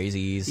jobs and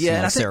crazies.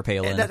 Yeah, and Sarah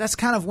Palin. That's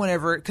kind of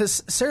whenever,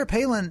 because Sarah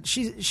Palin,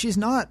 she's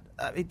not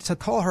to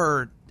call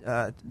her.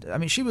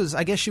 She was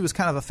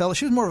kind of a fellow.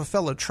 She was more of a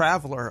fellow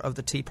traveler of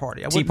the Tea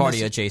Party. Tea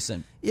Party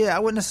adjacent. Yeah, I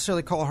wouldn't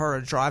necessarily call her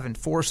a driving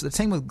force. The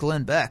same with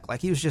Glenn Beck.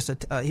 Like he was just a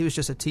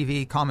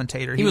TV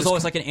commentator. He was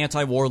always like an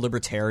anti-war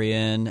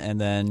libertarian,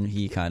 and then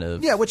he kind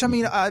of which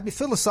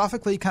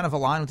philosophically kind of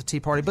aligned with the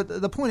Tea Party.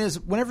 But the point is,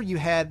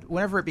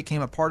 whenever it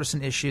became a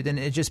partisan issue, then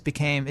it just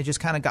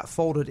kind of got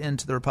folded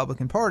into the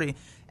Republican Party.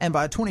 And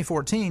by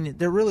 2014,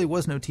 there really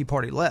was no Tea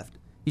Party left.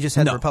 You just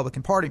had the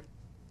Republican Party.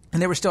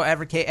 And they were still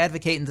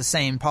advocating the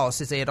same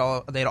policies they'd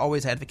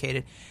always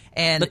advocated.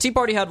 And the Tea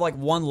Party had like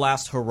one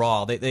last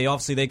hurrah.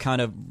 They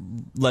kind of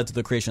led to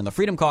the creation of the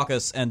Freedom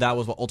Caucus, and that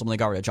was what ultimately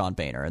got rid of John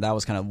Boehner. And that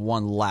was kind of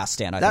one last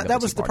stand.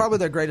 That was probably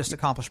their greatest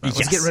accomplishment.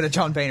 Was get rid of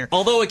John Boehner.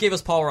 Although it gave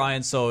us Paul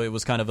Ryan, so it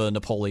was kind of a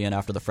Napoleon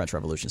after the French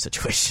Revolution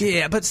situation.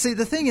 Yeah, but see,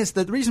 the thing is,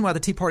 the reason why the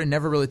Tea Party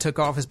never really took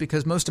off is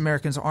because most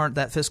Americans aren't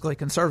that fiscally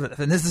conservative,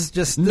 and this is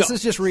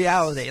just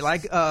reality.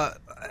 Like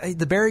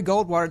the Barry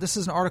Goldwater. This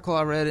is an article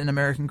I read in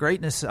American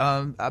Greatness.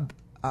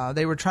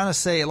 They were trying to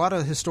say, a lot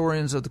of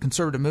historians of the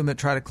conservative movement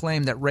try to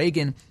claim that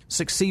Reagan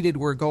succeeded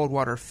where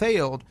Goldwater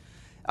failed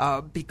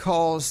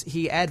because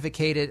he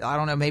advocated, I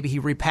don't know, maybe he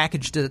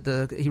repackaged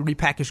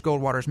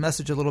Goldwater's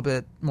message a little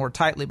bit more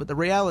tightly. But the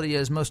reality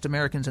is most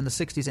Americans in the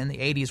 60s and the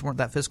 80s weren't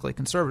that fiscally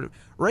conservative.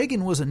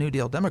 Reagan was a New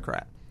Deal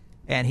Democrat.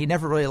 And he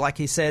never really, like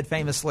he said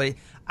famously,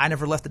 I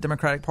never left the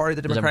Democratic Party.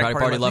 The Democratic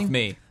Party left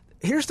me.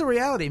 Here's the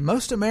reality.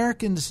 Most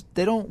Americans,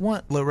 they don't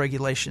want low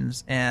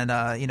regulations and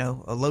a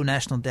low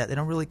national debt. They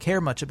don't really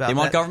care much about that. They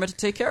want government to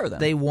take care of them.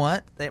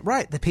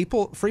 The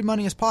people, free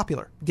money is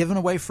popular. Giving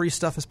away free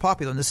stuff is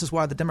popular, and this is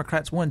why the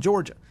Democrats won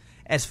Georgia.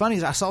 As funny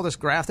as I saw this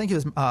graph, I think it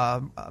was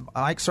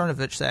Mike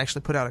Cernovich that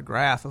actually put out a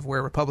graph of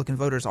where Republican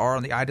voters are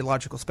on the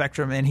ideological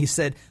spectrum, and he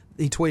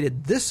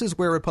tweeted, this is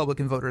where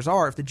Republican voters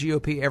are if the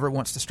GOP ever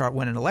wants to start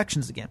winning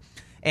elections again.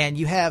 And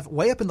you have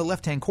way up in the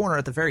left-hand corner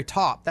at the very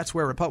top, that's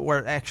where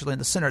actually in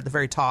the center at the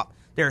very top,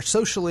 they're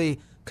socially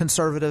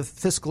conservative,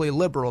 fiscally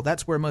liberal.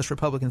 That's where most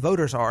Republican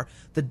voters are.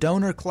 The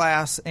donor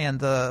class and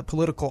the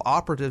political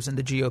operatives in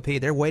the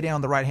GOP, they're way down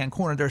the right-hand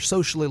corner. They're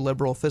socially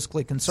liberal,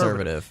 fiscally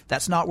conservative.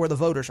 That's not where the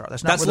voters are.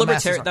 That's where the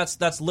masses are.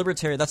 That's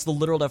libertarian. That's the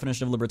literal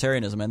definition of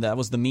libertarianism, and that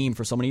was the meme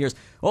for so many years.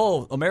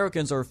 Oh,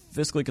 Americans are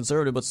fiscally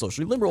conservative but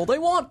socially liberal. They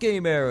want gay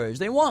marriage.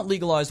 They want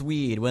legalized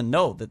weed. When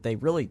no, that they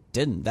really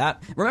didn't.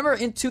 Remember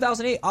in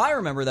 2008, I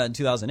remember that in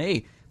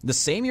 2008, the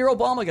same year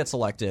Obama gets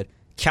elected,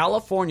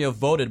 California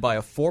voted by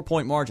a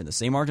 4-point margin, the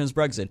same margin as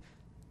Brexit,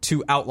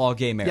 to outlaw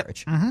gay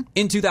marriage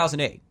in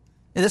 2008.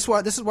 And this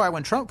is why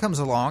when Trump comes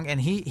along,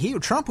 and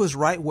Trump was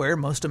right where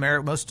most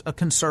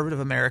conservative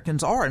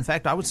Americans are. In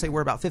fact, I would say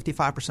where about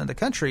 55% of the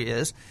country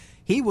is.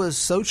 He was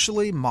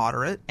socially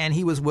moderate, and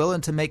he was willing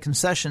to make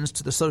concessions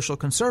to the social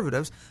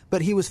conservatives,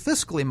 but he was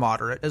fiscally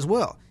moderate as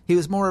well. He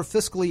was more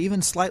fiscally,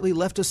 even slightly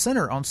left of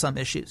center on some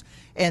issues.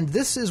 And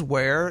this is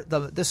where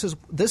this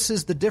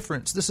is the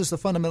difference. This is the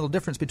fundamental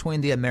difference between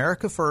the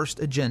America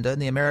First agenda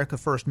and the America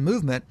First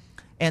movement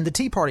and the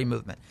Tea Party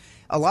movement.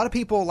 A lot of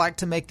people like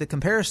to make the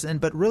comparison,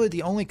 but really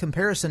the only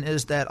comparison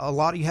is that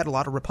you had a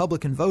lot of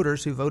Republican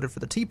voters who voted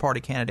for the Tea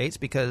Party candidates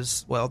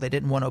because, well, they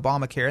didn't want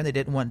Obamacare and they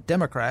didn't want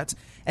Democrats,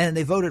 and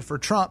they voted for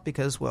Trump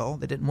because, well,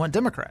 they didn't want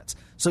Democrats.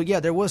 So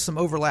yeah, there was some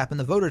overlap in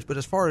the voters, but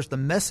as far as the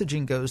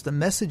messaging goes, the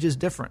message is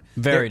different.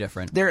 Very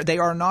different. They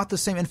are not the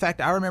same. In fact,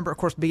 I remember, of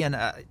course, being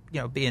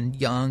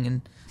young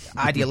and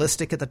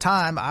idealistic at the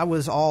time. I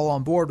was all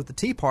on board with the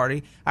Tea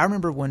Party. I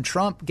remember when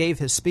Trump gave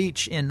his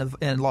speech in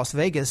Las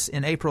Vegas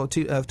in April of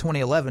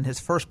 2011, his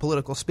first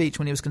political speech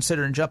when he was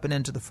considering jumping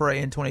into the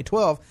fray in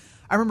 2012.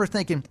 I remember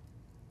thinking,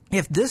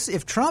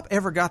 if Trump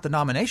ever got the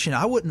nomination,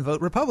 I wouldn't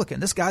vote Republican.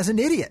 This guy's an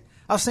idiot.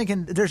 I was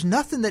thinking there's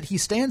nothing that he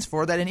stands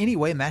for that in any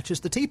way matches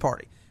the Tea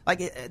Party.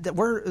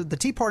 The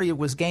Tea Party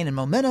was gaining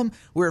momentum.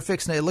 We were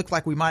fixing it looked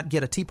like we might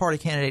get a Tea Party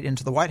candidate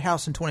into the White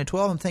House in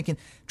 2012. I'm thinking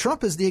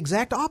Trump is the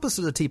exact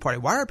opposite of the Tea Party.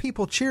 Why are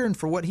people cheering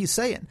for what he's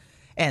saying?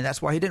 And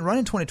that's why he didn't run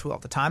in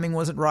 2012. The timing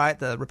wasn't right.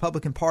 The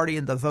Republican Party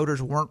and the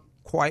voters weren't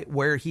quite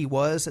where he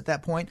was at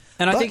that point.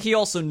 And I think he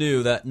also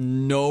knew that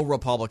no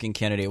Republican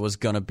candidate was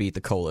going to beat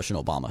the coalition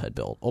Obama had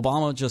built.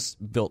 Obama just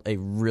built a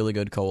really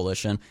good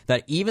coalition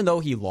that even though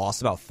he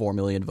lost about 4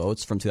 million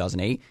votes from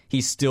 2008, he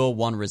still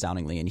won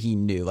resoundingly, and he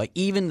knew,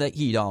 even that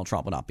Donald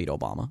Trump would not beat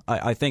Obama.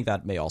 I think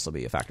that may also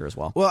be a factor as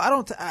well.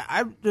 Well,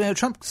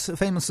 Trump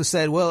famously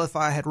said, well, if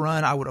I had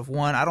run, I would have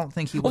won. I don't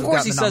think he would have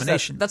gotten the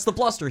nomination. That's the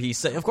bluster he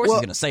said. Of course he's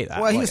going to say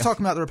that. Well, he was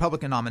talking about the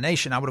Republican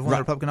nomination. I would have won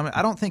the Republican nomination.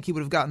 I don't think he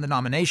would have gotten the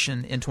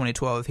nomination in 2012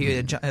 2012 if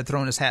he had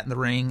thrown his hat in the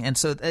ring. And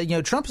so,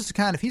 Trump is the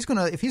kind, if he's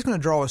going to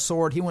draw a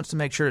sword, he wants to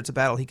make sure it's a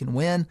battle he can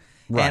win.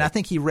 Right. And I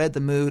think he read the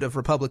mood of the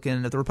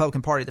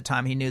Republican Party at the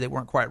time. He knew they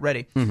weren't quite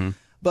ready. Mm-hmm.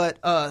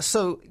 But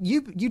so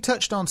you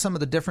touched on some of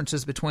the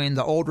differences between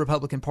the old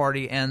Republican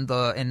Party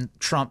and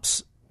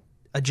Trump's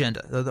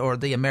agenda, or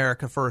the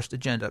America First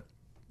agenda.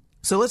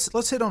 So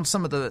let's hit on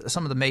some of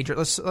the major.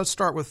 Let's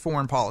start with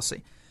foreign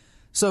policy.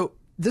 So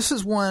this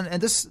is one,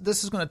 and this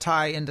is going to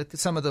tie into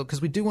some of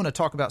because we do want to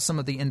talk about some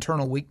of the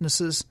internal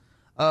weaknesses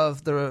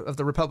of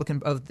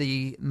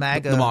the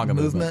MAGA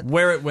movement,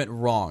 where it went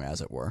wrong,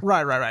 as it were.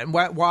 Right, and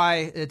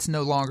why it's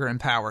no longer in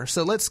power.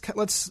 So let's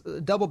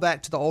double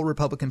back to the old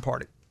Republican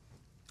Party,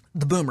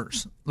 the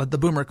boomers, the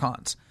boomer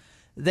cons.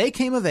 They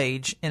came of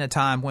age in a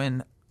time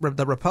when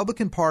the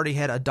Republican Party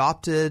had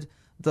adopted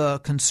the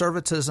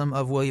conservatism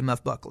of William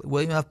F. Buckley.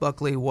 William F.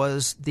 Buckley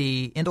was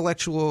the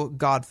intellectual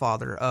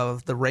godfather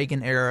of the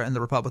Reagan era and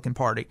the Republican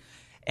Party.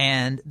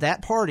 And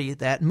that party,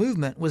 that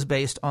movement, was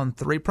based on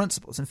three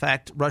principles. In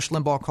fact, Rush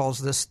Limbaugh calls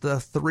this the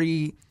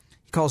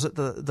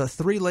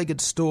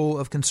three-legged stool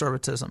of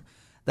conservatism.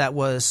 That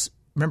was,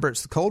 remember,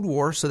 it's the Cold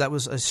War, so that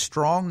was a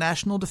strong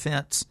national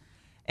defense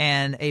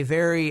and a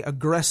very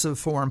aggressive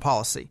foreign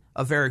policy,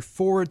 a very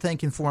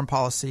forward-thinking foreign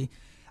policy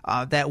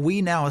that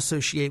we now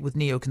associate with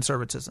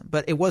neoconservatism.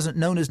 But it wasn't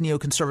known as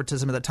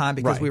neoconservatism at the time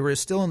because we were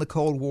still in the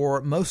Cold War.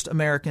 Most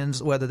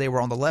Americans, whether they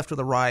were on the left or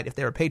the right, if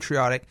they were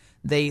patriotic,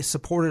 they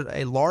supported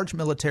a large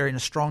military and a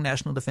strong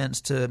national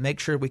defense to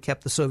make sure we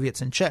kept the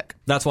Soviets in check.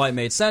 That's why it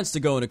made sense to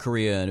go into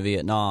Korea and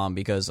Vietnam,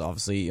 because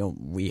obviously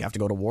we have to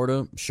go to war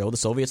to show the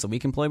Soviets that we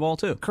can play ball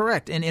too.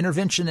 Correct. And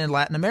intervention in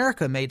Latin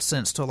America made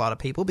sense to a lot of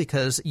people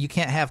because you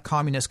can't have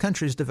communist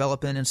countries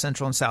developing in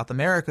Central and South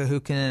America who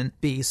can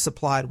be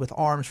supplied with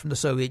arms from the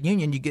Soviet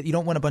Union. You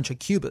don't want a bunch of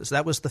Cubas.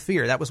 That was the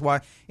fear. That was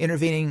why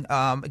intervening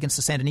against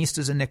the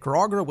Sandinistas in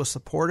Nicaragua was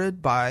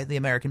supported by the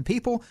American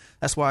people.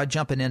 That's why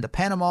jumping into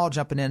Panama,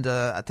 jumping into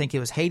I think it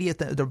was Haiti.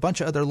 There were a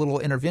bunch of other little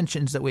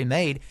interventions that we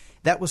made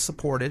that was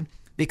supported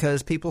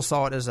because people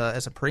saw it as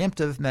a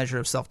preemptive measure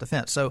of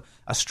self-defense. So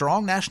a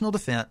strong national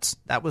defense,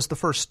 that was the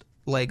first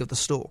leg of the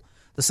stool.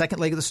 The second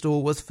leg of the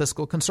stool was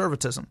fiscal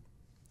conservatism.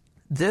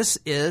 This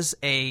is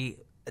a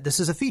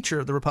feature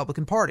of the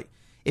Republican Party.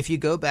 If you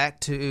go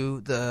back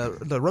to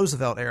the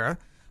Roosevelt era,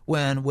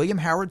 when William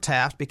Howard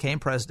Taft became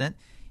president,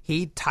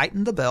 he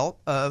tightened the belt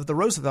of the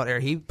Roosevelt era.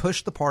 He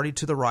pushed the party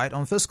to the right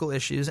on fiscal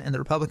issues, and the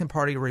Republican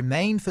Party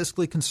remained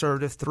fiscally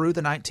conservative through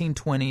the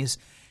 1920s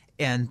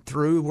and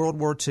through World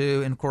War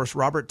II. And, of course,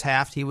 Robert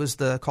Taft, he was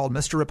called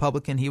Mr.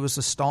 Republican. He was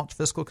a staunch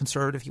fiscal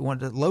conservative. He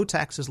wanted low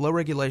taxes, low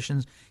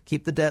regulations,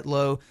 keep the debt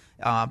low,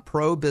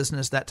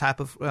 pro-business, that type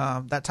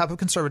of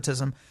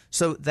conservatism.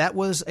 So that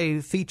was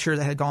a feature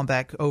that had gone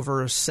back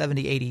over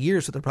 70, 80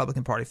 years with the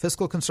Republican Party,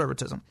 fiscal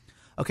conservatism.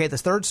 Okay, the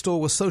third stool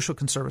was social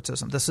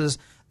conservatism. This is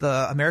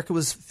America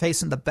was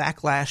facing the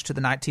backlash to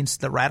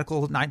the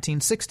radical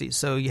 1960s.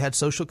 So you had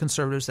social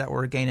conservatives that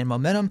were gaining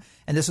momentum,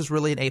 and this was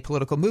really an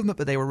apolitical movement,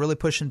 but they were really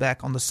pushing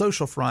back on the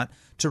social front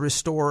to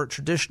restore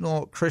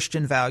traditional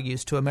Christian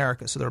values to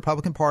America. So the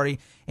Republican Party,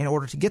 in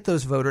order to get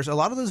those voters, a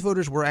lot of those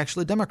voters were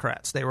actually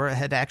Democrats. They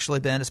had actually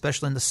been,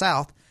 especially in the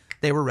South,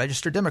 they were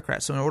registered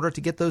Democrats. So in order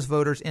to get those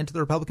voters into the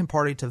Republican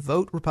Party to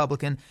vote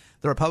Republican,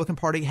 the Republican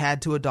Party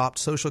had to adopt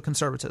social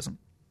conservatism.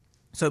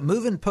 So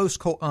moving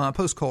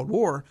post-Cold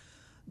War,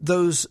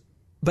 those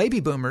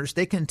baby boomers,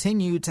 they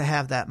continued to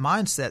have that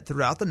mindset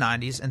throughout the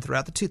 90s and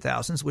throughout the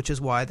 2000s, which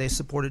is why they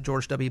supported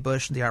George W.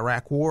 Bush in the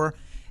Iraq War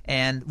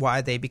and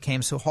why they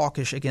became so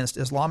hawkish against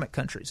Islamic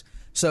countries.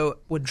 So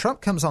when Trump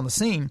comes on the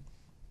scene,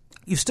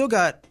 you've still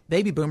got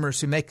baby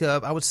boomers who make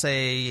up, I would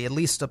say, at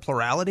least a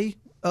plurality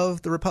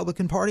of the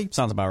Republican Party.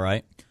 Sounds about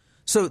right.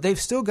 So they're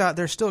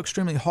still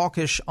extremely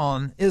hawkish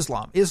on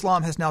Islam.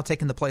 Islam has now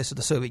taken the place of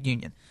the Soviet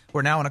Union.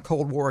 We're now in a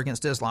Cold War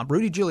against Islam.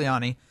 Rudy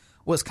Giuliani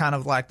was kind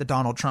of like the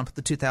Donald Trump of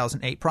the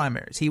 2008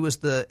 primaries. He was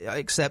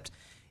except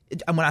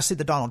when I say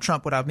the Donald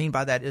Trump, what I mean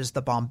by that is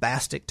the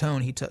bombastic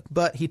tone he took.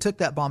 But he took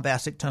that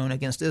bombastic tone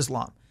against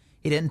Islam.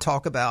 He didn't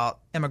talk about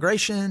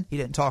immigration. He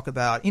didn't talk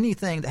about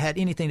anything that had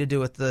anything to do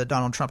with the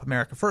Donald Trump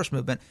America First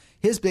movement.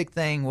 His big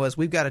thing was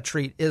we've got to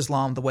treat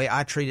Islam the way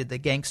I treated the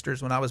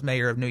gangsters when I was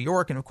mayor of New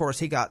York. And of course,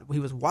 he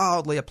was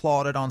wildly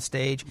applauded on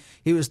stage.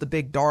 He was the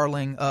big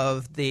darling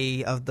of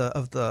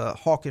the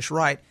hawkish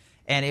right.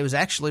 And it was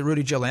actually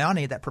Rudy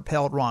Giuliani that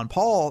propelled Ron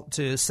Paul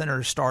to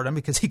senator stardom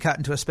because he got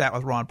into a spat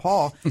with Ron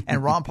Paul,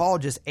 and Ron Paul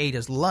just ate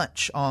his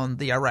lunch on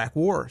the Iraq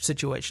War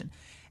situation.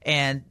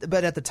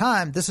 But at the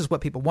time, this is what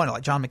people wanted.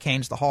 Like John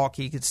McCain's the hawk.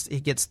 He's going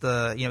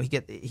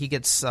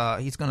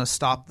to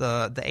stop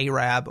the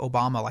Arab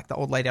Obama, like the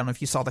old lady. I don't know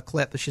if you saw the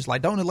clip, but she's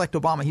like, "Don't elect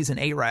Obama. He's an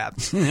Arab."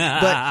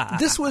 But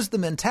this was the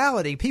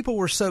mentality.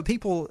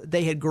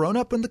 They had grown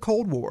up in the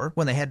Cold War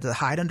when they had to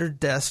hide under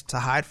desks to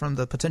hide from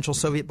the potential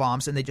Soviet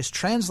bombs, and they just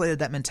translated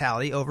that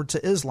mentality over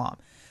to Islam.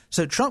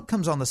 So Trump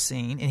comes on the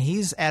scene, and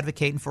he's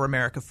advocating for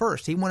America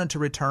first. He wanted to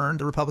return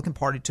the Republican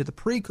Party to the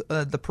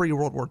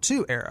pre-World War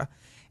II era.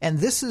 And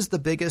this is the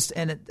biggest,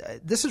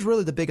 this is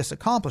really the biggest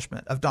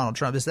accomplishment of Donald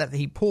Trump, is that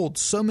he pulled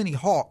so many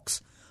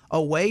hawks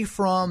away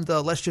from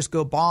the let's just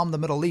go bomb the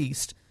Middle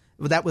East.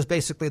 That was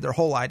basically their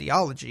whole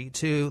ideology,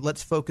 to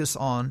let's focus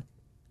on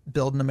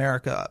building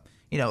America up.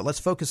 Let's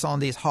focus on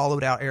these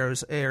hollowed out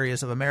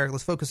areas of America.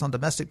 Let's focus on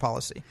domestic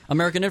policy.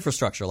 American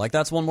infrastructure. Like,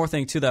 that's one more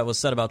thing, too, that was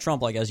said about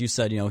Trump. Like, as you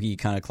said, he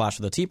kind of clashed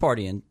with the Tea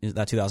Party in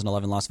that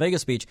 2011 Las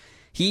Vegas speech.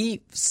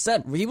 He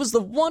said he was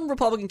the one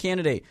Republican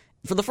candidate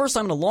for the first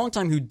time in a long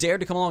time who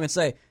dared to come along and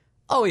say,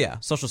 oh, yeah,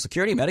 Social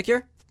Security,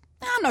 Medicare,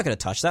 I'm not going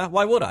to touch that.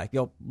 Why would I?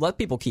 Let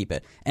people keep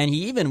it. And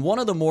one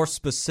of the more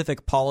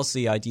specific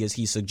policy ideas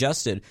he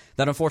suggested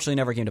that unfortunately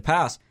never came to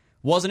pass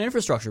was an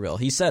infrastructure bill.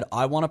 He said,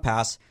 I want to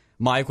pass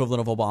my equivalent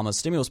of Obama's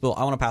stimulus bill.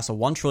 I want to pass a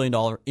 $1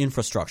 trillion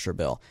infrastructure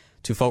bill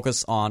to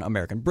focus on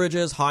American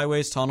bridges,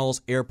 highways,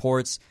 tunnels,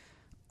 airports.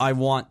 I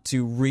want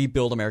to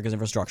rebuild America's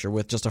infrastructure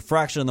with just a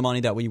fraction of the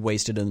money that we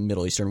wasted in the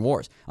Middle Eastern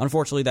wars.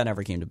 Unfortunately, that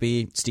never came to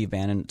be. Steve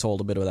Bannon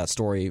told a bit of that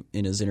story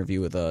in his interview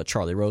with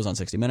Charlie Rose on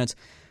 60 Minutes.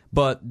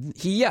 But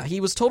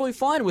he was totally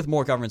fine with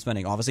more government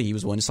spending. Obviously, he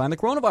was willing to sign the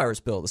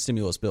coronavirus bill, the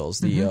stimulus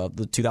bills, the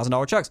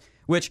 $2,000 checks,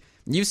 which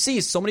you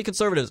see so many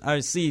conservatives.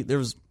 I see there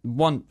was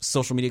one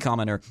social media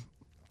commenter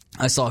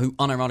I saw who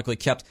unironically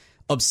kept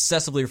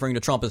obsessively referring to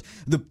Trump as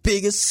the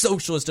biggest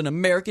socialist in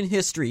American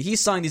history. He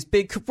signed these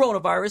big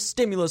coronavirus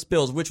stimulus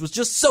bills, which was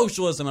just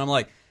socialism. And I'm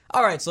like,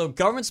 all right, so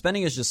government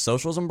spending is just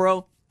socialism,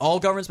 bro? All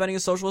government spending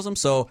is socialism?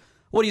 So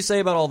what do you say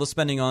about all the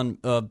spending on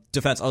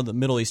defense of the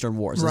Middle Eastern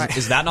wars? Right.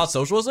 Is that not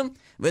socialism?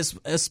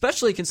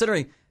 Especially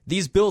considering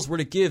these bills were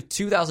to give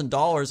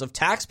 $2,000 of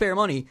taxpayer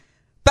money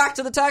back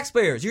to the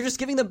taxpayers. You're just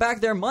giving them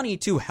back their money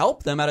to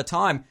help them at a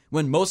time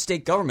when most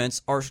state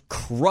governments are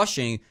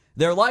crushing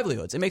their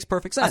livelihoods. It makes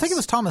perfect sense. I think it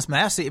was Thomas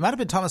Massey. It might have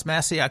been Thomas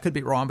Massey. I could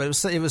be wrong, but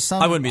it was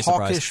some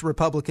hawkish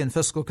Republican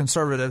fiscal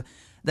conservative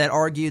that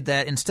argued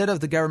that instead of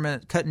the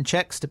government cutting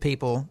checks to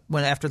people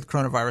after the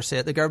coronavirus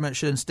hit, the government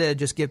should instead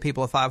just give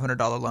people a $500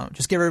 loan.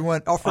 Just offer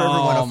everyone a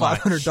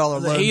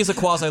 $500 loan. He's a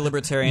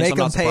quasi-libertarian, so I'm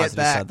not surprised it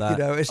back. He said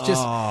that. It's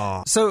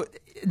just so.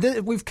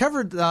 We've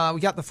covered. We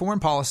got the foreign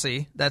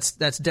policy. That's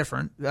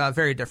different,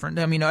 very different.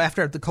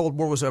 After the Cold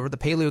War was over, the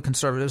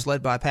paleo-conservatives,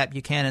 led by Pat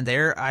Buchanan,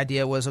 their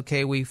idea was,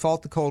 okay, we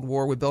fought the Cold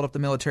War, we built up the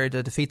military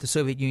to defeat the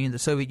Soviet Union. The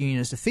Soviet Union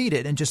is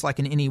defeated, and just like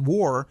in any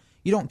war,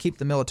 you don't keep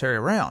the military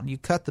around. You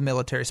cut the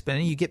military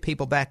spending. You get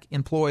people back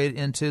employed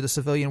into the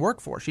civilian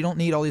workforce. You don't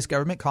need all these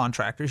government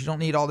contractors. You don't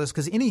need all this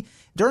because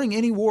during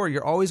any war,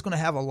 you're always going to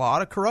have a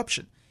lot of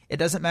corruption. It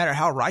doesn't matter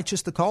how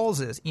righteous the cause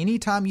is.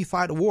 Anytime you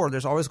fight a war,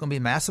 there's always going to be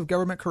massive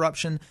government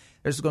corruption.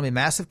 There's going to be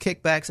massive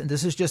kickbacks, and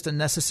this is just a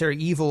necessary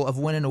evil of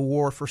winning a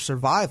war for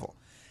survival.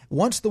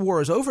 Once the war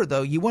is over,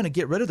 though, you want to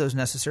get rid of those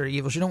necessary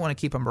evils. You don't want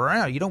to keep them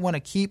around. You don't want to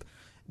keep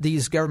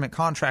these government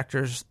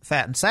contractors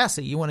fat and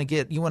sassy. You want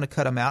to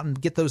cut them out and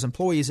get those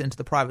employees into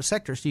the private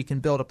sector so you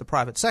can build up the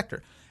private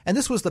sector. And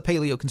this was the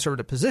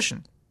paleo-conservative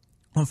position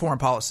on foreign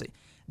policy,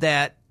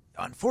 that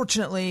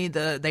unfortunately,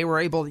 they were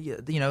able, the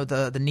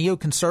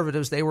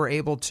neoconservatives, they were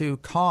able to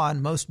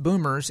con most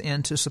boomers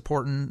into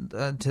supporting,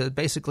 to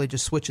basically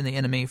just switching the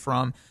enemy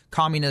from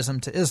communism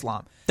to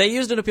Islam. They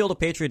used an appeal to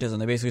patriotism.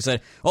 They basically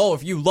said, oh,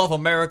 if you love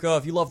America,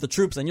 if you love the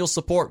troops, then you'll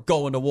support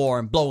going to war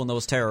and blowing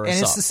those terrorists up.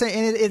 And it's the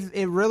same, and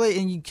it really,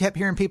 and you kept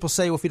hearing people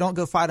say, well, if we don't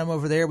go fight them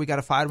over there, we got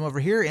to fight them over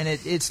here. And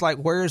it's like,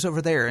 where is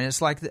over there? And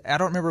it's like, I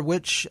don't remember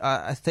which,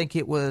 I think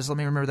it was, let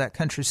me remember that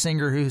country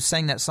singer who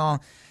sang that song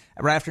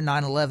right after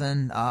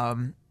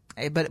 9/11,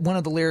 but one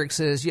of the lyrics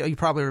is, you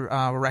probably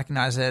will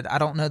recognize it. I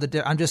don't know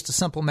I'm just a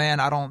simple man.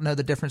 I don't know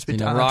the difference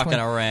between Iraq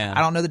and Iran.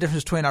 I don't know the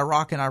difference between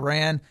Iraq and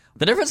Iran.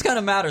 The difference kind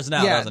of matters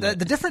now, doesn't it?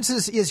 The difference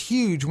is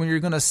huge when you're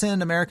going to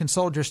send American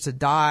soldiers to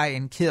die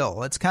and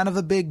kill. It's kind of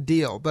a big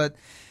deal, but.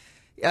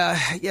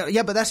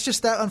 But that's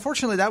just that.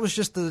 Unfortunately, that was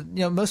just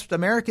most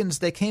Americans.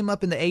 They came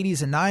up in the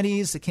 80s and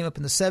 90s. They came up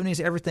in the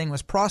 70s. Everything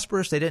was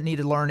prosperous. They didn't need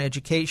to learn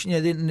education.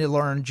 They didn't need to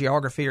learn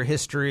geography or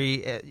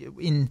history.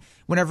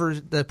 Whenever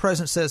the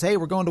president says, "Hey,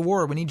 we're going to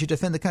war. We need you to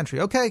defend the country."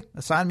 Okay,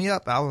 sign me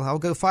up. I'll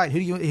go fight. Who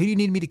do you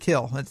need me to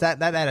kill? It's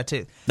that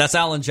attitude. That's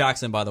Alan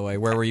Jackson, by the way.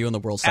 Where were you in the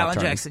world? Alan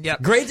Jackson. Yeah,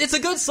 great. It's a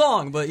good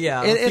song, but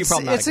yeah,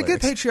 it's a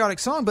good patriotic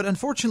song. But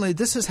unfortunately,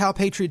 this is how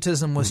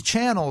patriotism was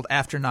channeled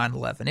after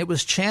 9/11. It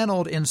was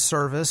channeled in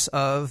service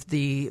of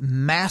the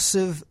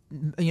massive,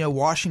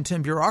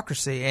 Washington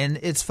bureaucracy. And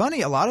it's funny,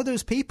 a lot of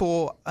those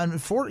people,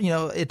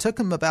 it took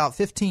them about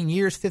 15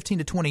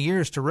 to 20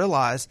 years to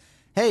realize,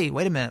 hey,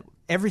 wait a minute,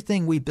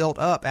 everything we built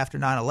up after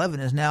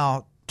 9/11 is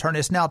now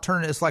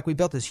turning. It's like we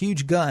built this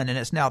huge gun and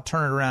it's now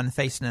turning around and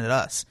facing it at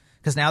us.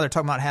 Because now they're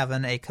talking about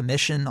having a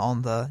commission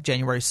on the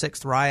January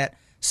 6th riot,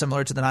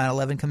 similar to the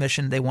 9/11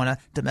 commission. They want a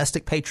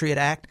domestic patriot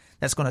act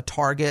that's going to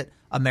target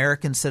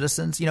American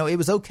citizens. It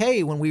was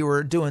okay when we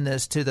were doing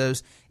this to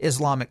those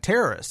Islamic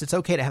terrorists. It's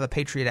okay to have a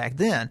Patriot Act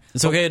then.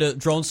 It's okay to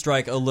drone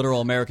strike a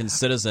literal American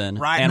citizen,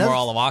 right? Anwar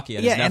al-Awlaki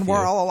and his nephew.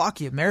 Anwar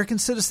al-Awlaki, American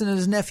citizen and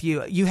his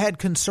nephew. You had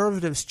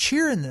conservatives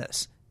cheering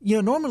this.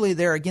 normally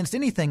they're against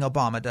anything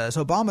Obama does.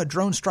 Obama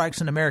drone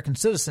strikes an American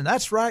citizen.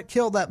 That's right.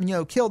 Kill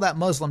that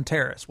Muslim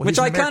terrorist. Well, which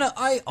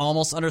I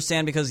almost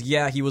understand because,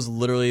 he was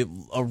literally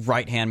a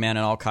right-hand man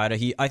in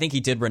Al-Qaeda. I think he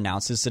did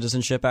renounce his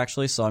citizenship,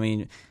 actually. So, I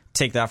mean,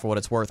 take that for what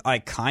it's worth. I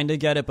kind of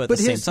get it, but at the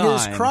same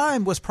time. His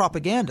crime was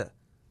propaganda.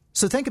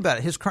 So think about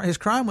it. His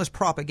crime was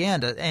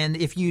propaganda. And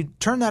if you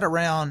turn that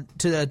around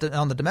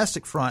on the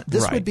domestic front,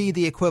 this would be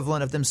the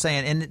equivalent of them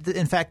saying, and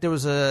in fact, there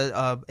was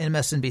a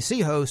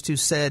MSNBC host who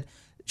said,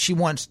 she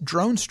wants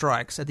drone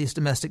strikes at these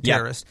domestic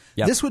terrorists.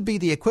 Yep. This would be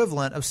the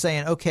equivalent of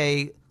saying,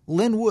 okay,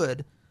 Lynn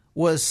Wood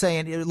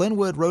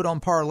wrote on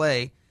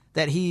Parlay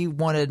that he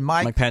wanted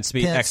Mike Pence to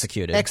be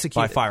executed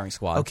by firing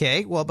squad.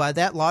 Okay, well, by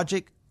that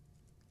logic,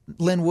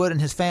 Lynn Wood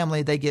and his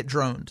family, they get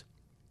droned.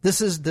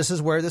 This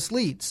is where this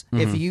leads.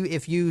 Mm-hmm.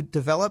 If you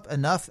develop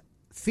enough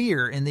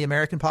fear in the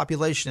American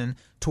population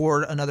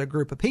toward another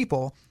group of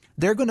people,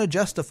 they're going to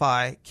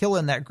justify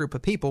killing that group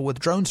of people with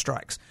drone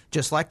strikes,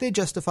 just like they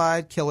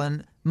justified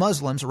killing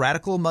Muslims,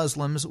 radical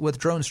Muslims, with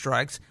drone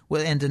strikes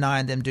and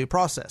denying them due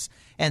process.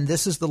 And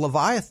this is the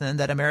Leviathan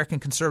that American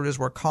conservatives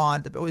were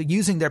conned,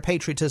 using their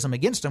patriotism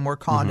against them, were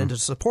conned into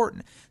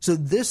supporting. So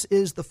this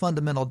is the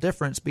fundamental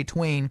difference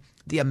between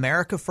the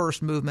America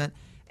First movement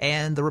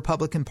and the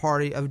Republican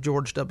Party of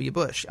George W.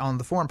 Bush on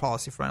the foreign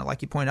policy front.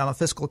 Like you pointed out on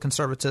fiscal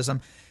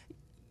conservatism,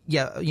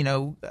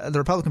 the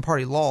Republican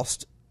Party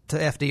lost to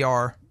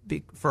FDR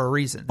for a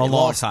reason. A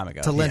long time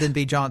ago. To Lyndon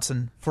B.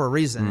 Johnson for a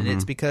reason. And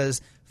it's because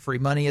free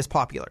money is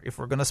popular. If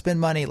we're going to spend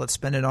money, let's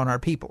spend it on our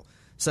people.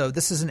 So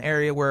this is an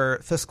area where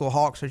fiscal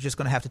hawks are just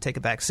going to have to take a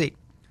back seat.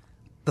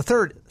 The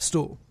third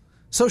stool,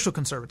 social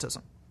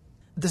conservatism.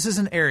 This is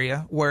an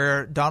area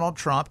where Donald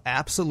Trump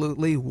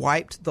absolutely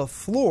wiped the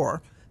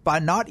floor by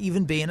not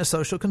even being a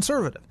social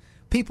conservative.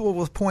 People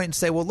will point and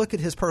say, well, look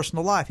at his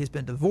personal life. He's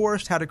been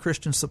divorced. How do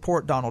Christians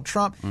support Donald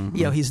Trump?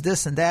 He's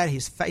this and that.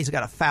 He's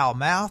got a foul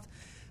mouth.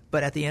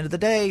 But at the end of the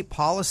day,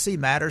 policy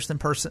matters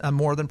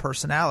more than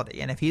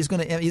personality. And if he's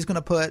going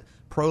to put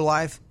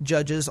pro-life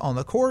judges on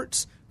the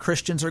courts,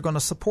 Christians are going to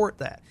support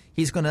that.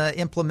 He's going to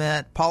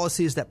implement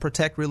policies that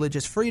protect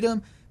religious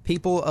freedom.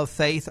 People of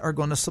faith are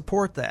going to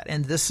support that.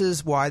 And this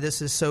is why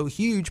this is so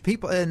huge.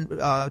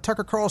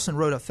 Tucker Carlson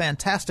wrote a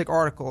fantastic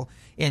article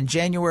in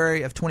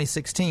January of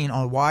 2016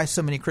 on why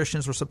so many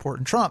Christians were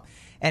supporting Trump.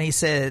 And he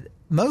said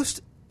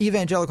most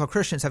evangelical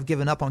Christians have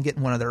given up on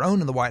getting one of their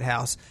own in the White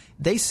House.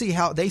 They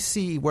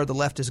see where the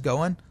left is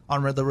going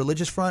on the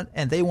religious front,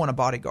 and they want a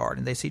bodyguard,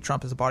 and they see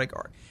Trump as a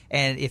bodyguard.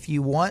 And if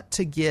you want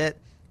to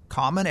get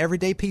common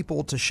everyday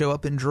people to show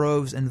up in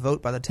droves and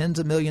vote by the tens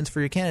of millions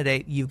for your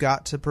candidate, you've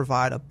got to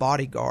provide a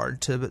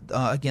bodyguard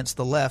against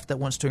the left that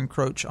wants to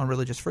encroach on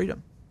religious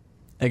freedom.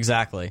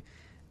 Exactly.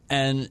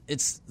 And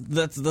that's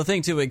the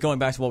thing, too, going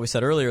back to what we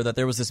said earlier, that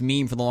there was this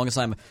meme for the longest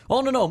time.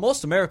 Oh, no,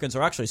 most Americans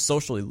are actually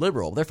socially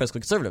liberal. They're fiscally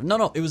conservative.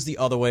 No, it was the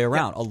other way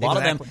around. A lot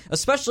of them,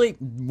 especially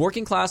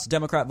working-class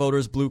Democrat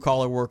voters,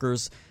 blue-collar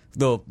workers,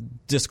 the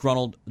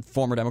disgruntled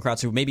former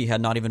Democrats who maybe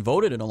had not even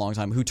voted in a long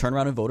time, who turned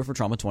around and voted for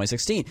Trump in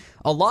 2016.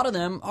 A lot of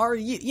them are,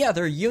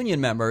 they're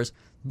union members,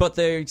 but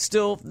they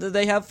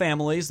have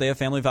families. They have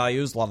family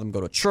values. A lot of them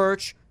go to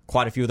church.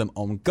 Quite a few of them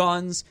own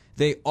guns.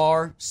 They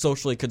are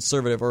socially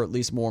conservative, or at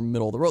least more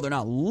middle of the road. They're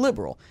not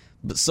liberal.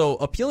 So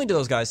appealing to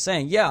those guys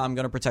saying, I'm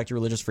going to protect your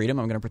religious freedom,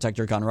 I'm going to protect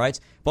your gun rights,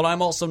 but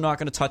I'm also not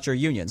going to touch your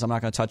unions. I'm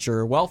not going to touch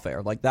your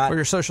welfare like that. Or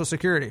your Social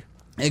Security.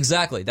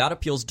 Exactly. That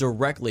appeals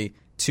directly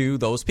to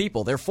those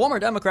people. They're former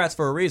Democrats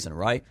for a reason,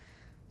 right?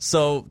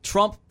 So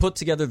Trump put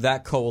together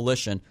that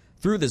coalition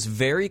through this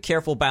very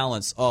careful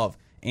balance of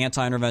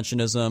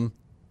anti-interventionism,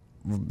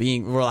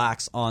 being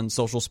relaxed on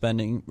social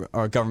spending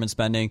or government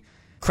spending,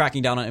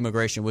 cracking down on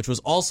immigration, which was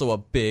also a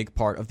big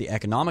part of the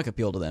economic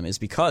appeal to them, is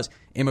because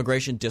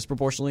immigration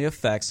disproportionately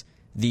affects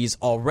these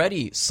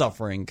already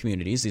suffering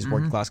communities, these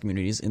working-class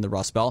communities in the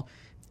Rust Belt.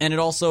 And it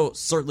also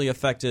certainly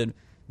affected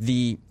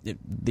the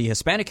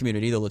Hispanic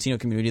community, the Latino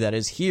community that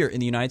is here in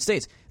the United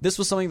States. This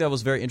was something that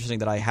was very interesting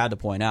that I had to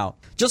point out.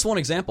 Just one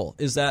example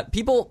is that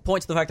people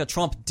point to the fact that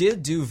Trump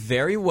did do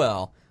very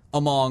well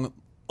among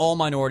all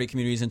minority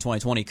communities in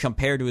 2020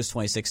 compared to his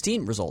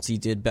 2016 results. He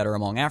did better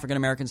among African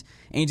Americans,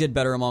 and he did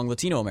better among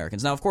Latino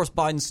Americans. Now, of course,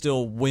 Biden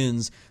still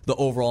wins the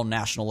overall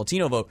national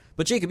Latino vote.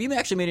 But Jacob, you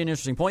actually made an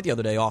interesting point the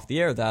other day off the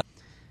air that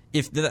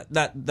if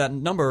that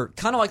number,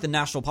 kind of like the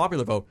national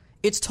popular vote,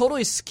 it's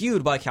totally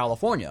skewed by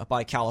California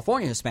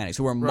Hispanics,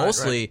 who are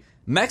mostly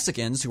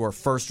Mexicans, who are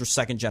first or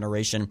second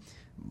generation,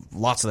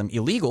 lots of them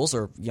illegals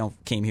or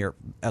came here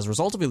as a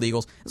result of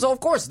illegals. So of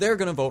course they're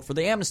going to vote for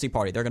the Amnesty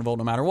Party. They're going to vote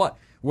no matter what.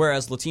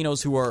 Whereas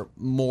Latinos who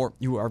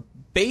are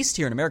based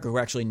here in America, who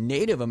are actually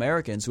Native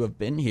Americans who have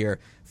been here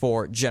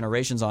for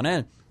generations on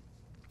end,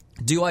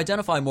 do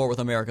identify more with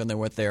America than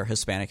with their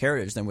Hispanic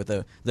heritage, than with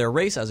their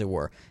race, as it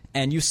were.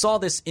 And you saw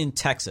this in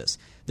Texas.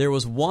 There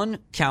was one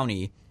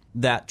county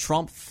that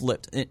Trump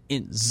flipped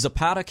in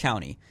Zapata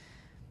County.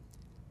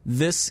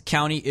 This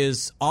county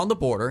is on the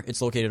border.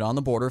 It's located on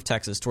the border of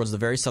Texas towards the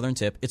very southern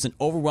tip. It's an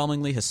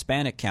overwhelmingly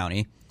Hispanic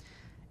county.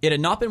 It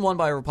had not been won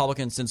by a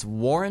Republican since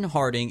Warren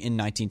Harding in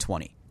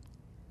 1920.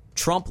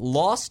 Trump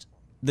lost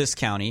this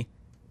county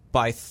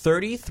by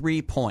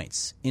 33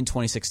 points in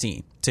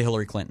 2016 to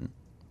Hillary Clinton.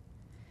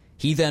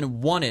 He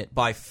then won it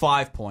by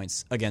 5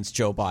 points against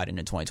Joe Biden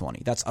in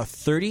 2020. That's a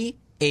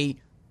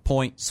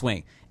 38-point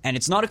swing. And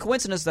it's not a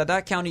coincidence that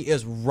that county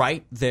is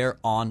right there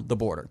on the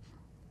border.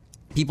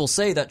 People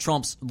say that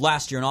Trump's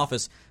last year in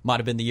office might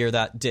have been the year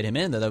that did him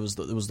in, that it was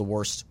the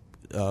worst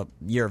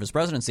year of his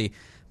presidency.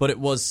 But it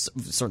was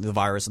certainly the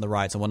virus and the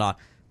riots and whatnot.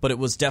 But it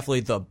was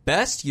definitely the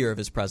best year of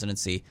his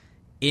presidency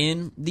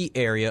in the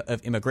area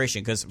of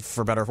immigration, because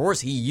for better or for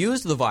worse, he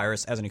used the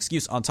virus as an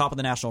excuse on top of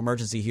the national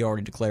emergency he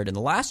already declared in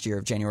the last year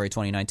of January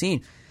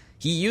 2019.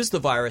 He used the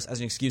virus as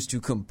an excuse to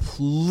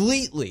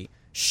completely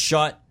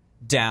shut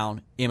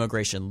down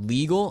immigration,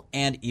 legal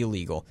and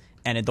illegal.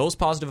 And those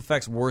positive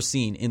effects were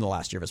seen in the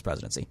last year of his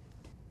presidency.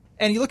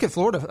 And you look at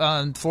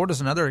Florida.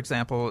 Florida's another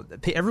example.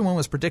 Everyone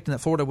was predicting that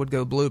Florida would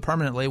go blue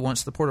permanently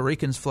once the Puerto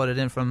Ricans flooded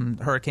in from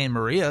Hurricane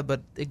Maria,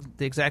 but the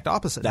exact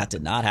opposite. That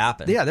did not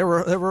happen. Yeah, there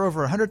were over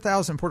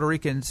 100,000 Puerto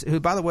Ricans who,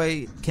 by the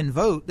way, can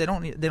vote. They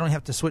don't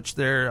have to switch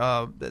their.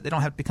 They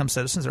don't have to become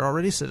citizens. They're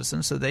already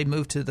citizens, so they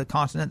move to the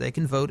continent. They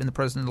can vote in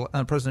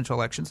the presidential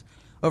elections.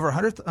 Over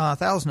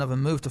 100,000 of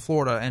them moved to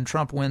Florida, and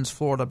Trump wins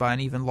Florida by an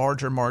even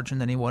larger margin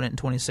than he won it in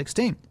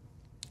 2016.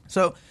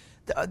 So.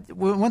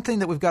 One thing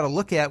that we've got to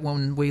look at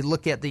when we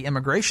look at the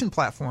immigration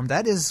platform,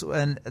 that is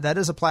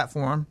a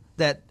platform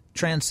that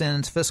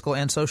transcends fiscal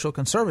and social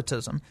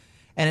conservatism,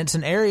 and it's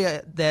an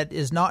area that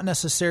is not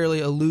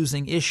necessarily a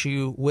losing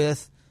issue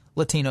with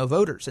Latino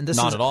voters. And this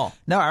not at all.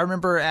 No, I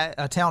remember at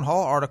a town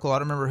hall article, I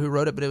don't remember who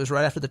wrote it, but it was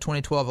right after the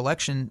 2012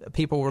 election.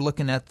 People were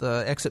looking at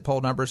the exit poll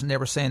numbers, and they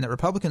were saying that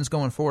Republicans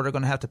going forward are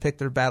going to have to pick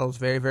their battles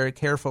very, very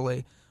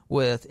carefully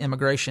with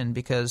immigration,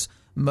 because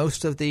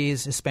most of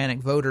these Hispanic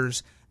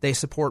voters, they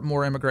support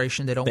more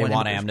immigration. They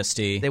want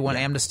amnesty. They want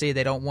amnesty.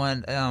 They don't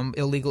want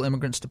illegal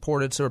immigrants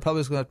deported. So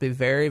Republicans are going to have to be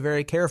very,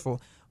 very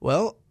careful.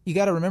 Well, you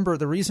got to remember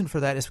the reason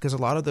for that is because a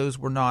lot of those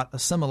were not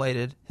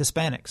assimilated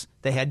Hispanics.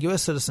 They had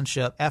U.S.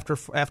 citizenship after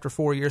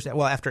 4 years,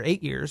 well, after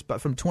 8 years,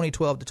 but from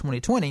 2012 to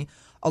 2020,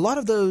 a lot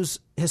of those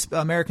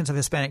Americans of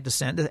Hispanic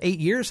descent, the 8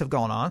 years have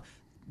gone on.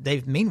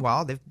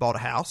 Meanwhile, they've bought a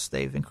house.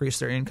 They've increased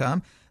their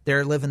income.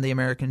 They're living the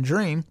American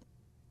dream.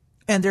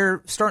 And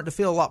they're starting to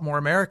feel a lot more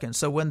American.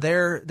 So when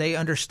they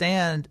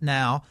understand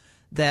now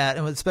that,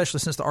 and especially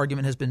since the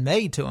argument has been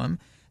made to them,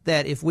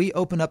 that if we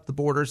open up the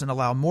borders and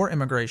allow more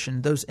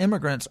immigration, those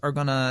immigrants are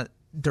going to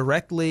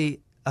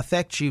directly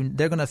affect you.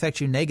 They're going to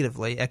affect you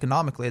negatively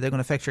economically. They're going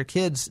to affect your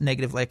kids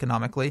negatively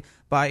economically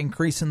by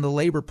increasing the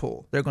labor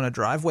pool. They're going to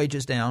drive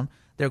wages down.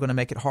 They're going to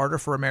make it harder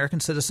for American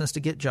citizens to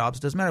get jobs.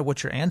 It doesn't matter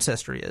what your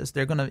ancestry is.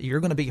 You're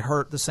going to be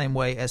hurt the same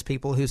way as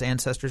people whose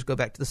ancestors go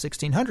back to the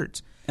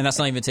 1600s. And that's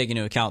not even taking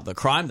into account the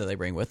crime that they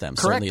bring with them.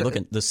 Correct. Certainly look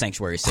at the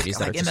sanctuary cities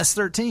that are just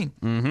MS-13.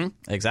 Mm-hmm.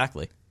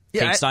 Exactly.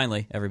 Yeah, Kate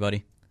Steinle,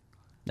 everybody.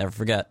 Never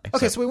forget.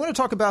 Okay, so we want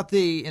to talk about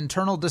the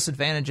internal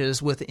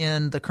disadvantages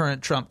within the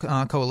current Trump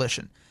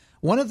coalition.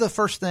 One of the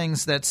first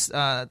things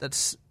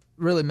that's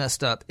really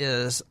messed up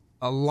is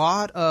a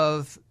lot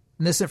of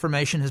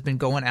misinformation has been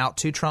going out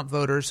to Trump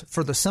voters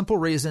for the simple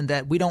reason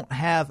that we don't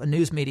have a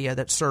news media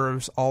that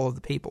serves all of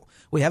the people.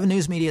 We have a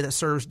news media that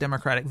serves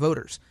Democratic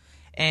voters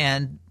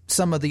and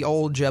some of the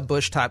old Jeb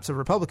Bush types of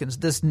Republicans.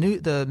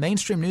 The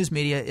mainstream news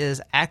media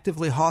is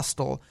actively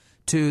hostile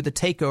to the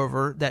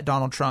takeover that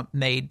Donald Trump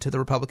made to the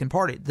Republican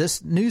Party.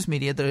 This news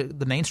media,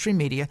 the mainstream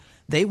media,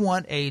 they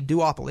want a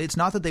duopoly. It's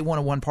not that they want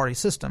a one-party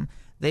system.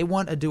 They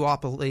want a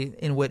duopoly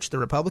in which the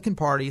Republican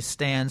Party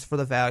stands for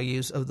the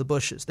values of the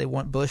Bushes. They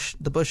want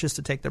the Bushes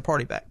to take their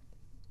party back.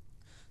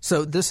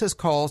 So this has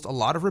caused a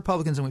lot of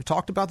Republicans, and we've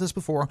talked about this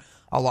before,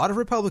 a lot of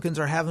Republicans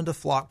are having to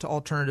flock to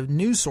alternative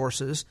news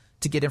sources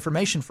to get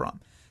information from.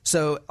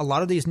 So a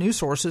lot of these news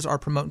sources are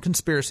promoting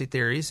conspiracy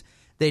theories.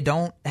 They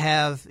don't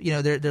have,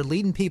 they're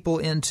leading people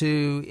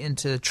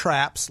into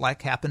traps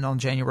like happened on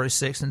January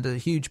 6th, into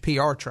huge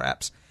PR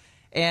traps.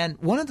 And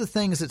one of the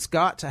things that's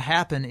got to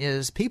happen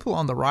is people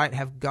on the right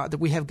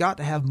we have got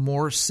to have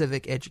more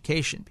civic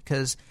education,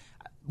 because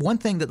one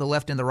thing that the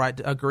left and the right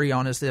agree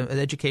on is the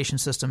education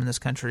system in this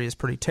country is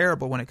pretty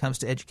terrible when it comes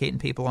to educating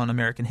people on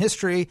American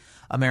history,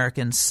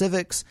 American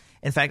civics.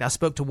 In fact, I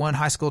spoke to one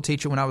high school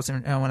teacher when I was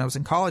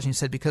in college, and he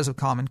said because of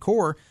Common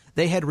Core,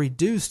 they had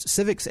reduced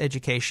civics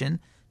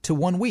education to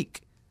 1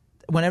 week.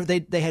 Whenever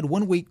they had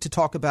 1 week to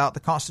talk about the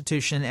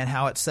Constitution and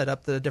how it set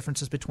up the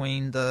differences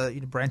between the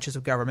branches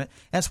of government.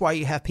 That's why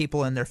you have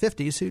people in their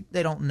 50s who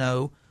they don't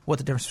know what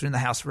the difference between the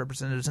House of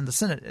Representatives and the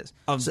Senate is.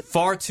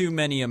 Far too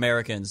many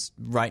Americans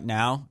right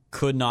now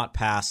could not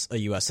pass a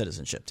U.S.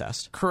 citizenship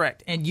test.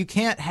 Correct. And you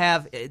can't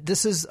have –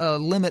 this is a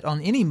limit on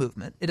any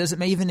movement. It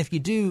doesn't – even if you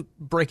do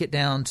break it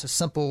down to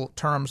simple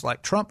terms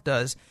like Trump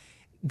does –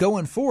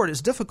 going forward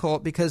is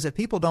difficult, because if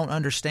people don't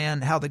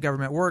understand how the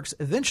government works,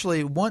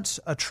 eventually once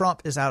a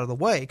Trump is out of the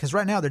way, because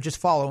right now they're just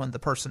following the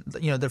person,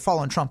 they're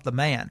following Trump the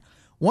man.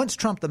 Once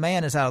Trump the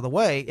man is out of the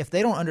way, if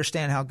they don't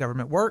understand how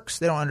government works,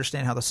 they don't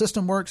understand how the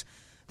system works,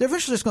 they're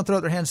eventually just going to throw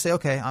up their hands and say,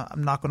 okay,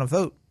 I'm not going to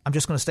vote. I'm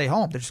just going to stay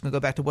home. They're just going to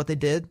go back to what they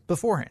did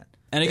beforehand.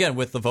 And again,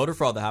 with the voter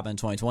fraud that happened in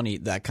 2020,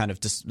 that kind of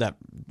that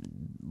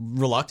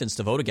reluctance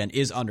to vote again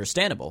is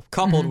understandable,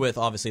 coupled with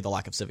obviously the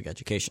lack of civic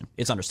education.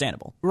 It's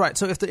understandable. Right.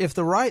 So if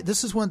the right,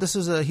 this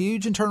is a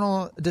huge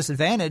internal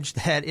disadvantage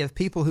that if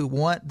people who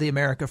want the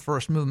America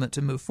First movement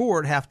to move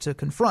forward have to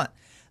confront.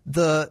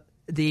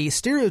 The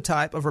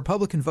stereotype of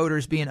Republican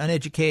voters being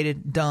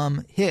uneducated,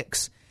 dumb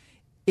hicks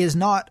is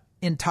not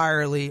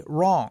entirely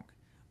wrong.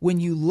 When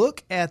you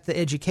look at the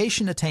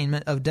education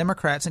attainment of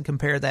Democrats and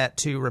compare that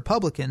to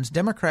Republicans,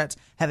 Democrats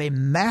have a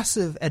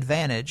massive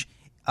advantage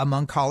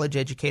among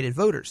college-educated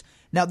voters.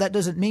 Now, that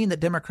doesn't mean that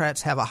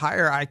Democrats have a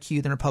higher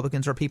IQ than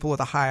Republicans or people with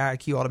a higher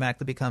IQ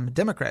automatically become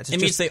Democrats. It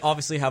means they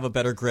obviously have a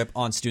better grip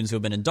on students who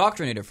have been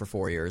indoctrinated for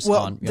 4 years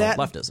on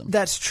leftism.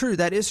 That's true.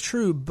 That is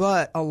true.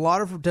 But a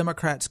lot of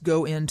Democrats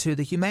go into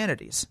the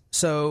humanities.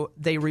 So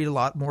they read a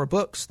lot more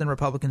books than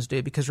Republicans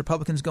do because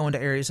Republicans go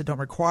into areas that don't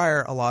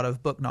require a lot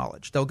of book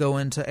knowledge. They'll go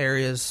into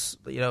areas,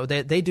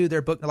 they do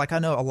their book. Like I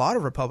know a lot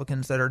of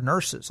Republicans that are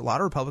nurses, a lot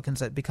of Republicans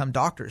that become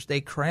doctors.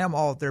 They cram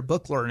all of their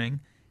book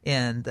learning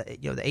in the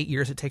 8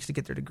 years it takes to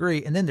get their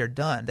degree, and then they're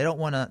done. They don't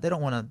want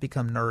to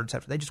become nerds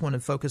after. They just want to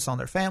focus on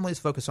their families,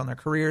 focus on their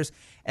careers,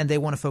 and they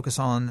want to focus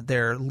on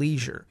their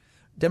leisure.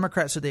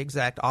 Democrats are the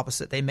exact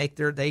opposite.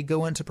 They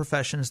go into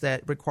professions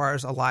that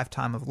requires a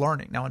lifetime of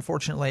learning. Now,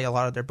 unfortunately, a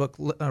lot of their book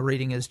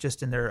reading is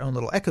just in their own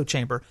little echo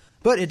chamber,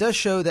 but it does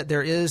show that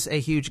there is a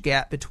huge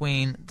gap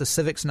between the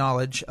civics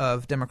knowledge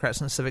of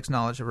Democrats and the civics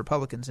knowledge of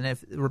Republicans. And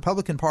if the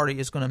Republican Party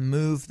is going to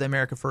move the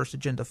America First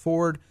agenda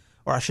forward,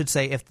 or I should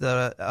say if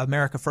the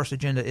America First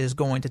agenda is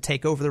going to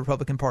take over the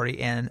Republican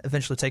Party and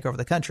eventually take over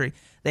the country,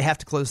 they have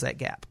to close that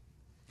gap.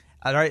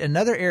 All right,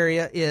 another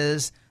area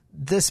is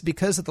this: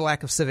 because of the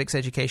lack of civics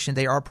education,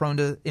 they are prone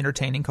to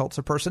entertaining cults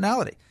of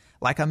personality.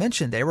 Like I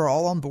mentioned, they were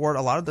all on board.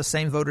 A lot of the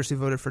same voters who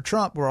voted for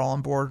Trump were all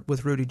on board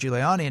with Rudy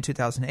Giuliani in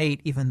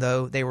 2008, even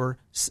though they were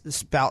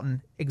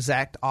spouting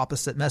exact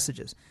opposite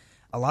messages.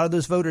 A lot of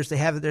those voters,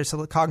 there's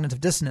a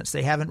cognitive dissonance.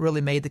 They haven't really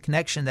made the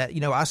connection that,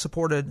 I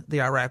supported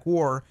the Iraq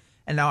War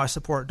and now I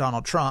support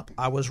Donald Trump.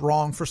 I was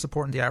wrong for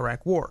supporting the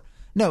Iraq War.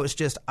 No, it's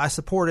just I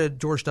supported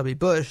George W.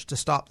 Bush to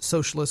stop the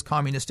socialist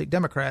communistic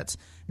Democrats.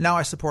 Now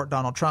I support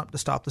Donald Trump to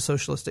stop the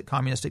socialistic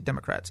communistic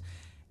Democrats.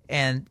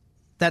 And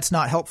that's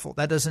not helpful.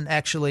 That doesn't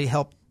actually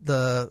help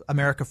the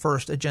America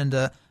First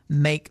agenda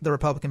make the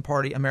Republican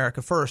Party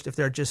America First if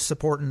they're just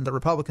supporting the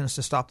Republicans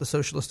to stop the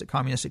socialistic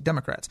communistic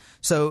Democrats.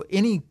 So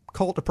any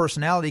cult of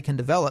personality can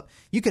develop.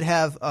 You could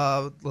have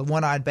the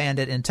one-eyed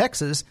bandit in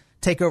Texas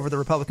take over the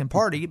Republican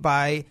Party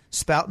by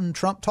spouting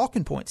Trump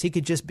talking points. He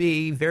could just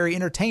be very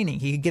entertaining.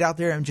 He could get out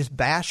there and just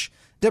bash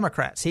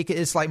Democrats.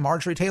 It's like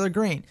Marjorie Taylor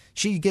Greene.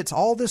 She gets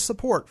all this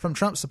support from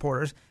Trump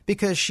supporters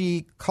because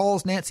she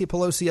calls Nancy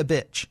Pelosi a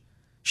bitch.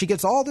 She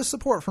gets all this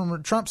support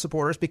from Trump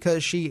supporters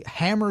because she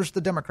hammers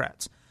the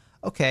Democrats.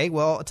 Okay,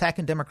 well,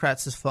 attacking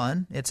Democrats is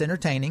fun. It's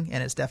entertaining,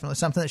 and it's definitely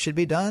something that should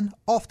be done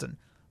often.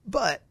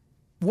 But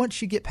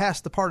once you get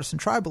past the partisan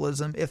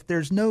tribalism, if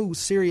there's no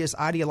serious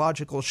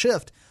ideological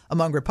shift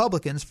among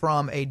Republicans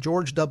from a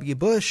George W.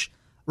 Bush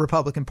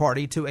Republican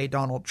Party to a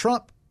Donald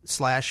Trump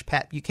 /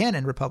 Pat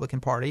Buchanan Republican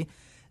Party,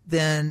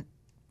 then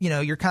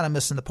you're kind of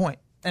missing the point.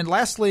 And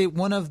lastly,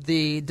 one of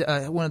the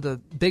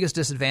biggest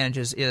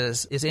disadvantages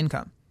is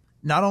income.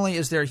 Not only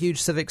is there a huge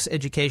civics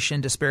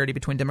education disparity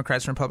between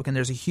Democrats and Republicans,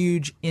 there's a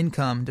huge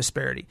income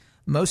disparity.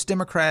 Most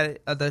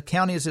the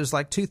counties, there's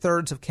like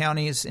 2/3 of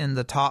counties in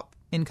the top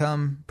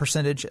income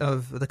percentage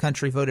of the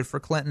country voted for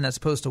Clinton, as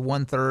opposed to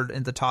 1/3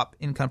 in the top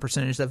income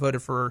percentage that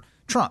voted for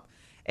Trump.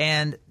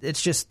 And it's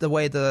just the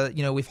way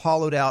we've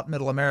hollowed out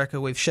middle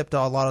America. We've shipped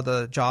a lot of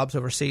the jobs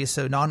overseas.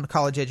 So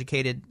non-college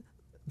educated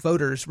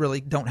voters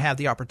really don't have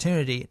the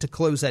opportunity to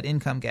close that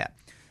income gap.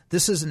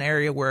 This is an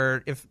area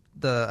where if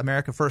the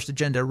America First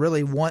agenda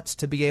really wants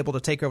to be able to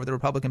take over the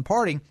Republican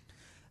Party,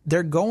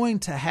 they're going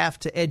to have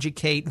to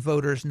educate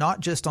voters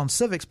not just on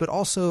civics but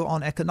also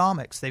on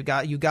economics.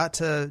 You got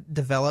to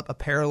develop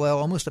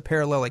almost a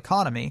parallel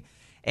economy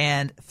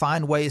and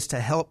find ways to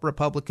help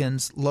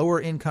Republicans,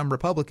 lower income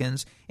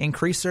Republicans,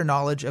 increase their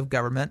knowledge of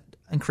government,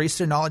 increase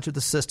their knowledge of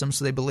the system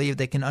so they believe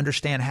they can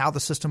understand how the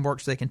system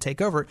works so they can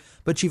take over it.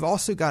 But you've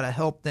also got to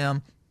help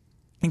them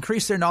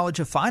increase their knowledge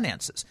of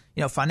finances,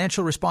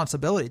 financial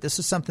responsibility. This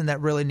is something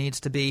that really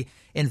needs to be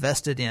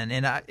invested in.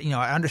 And I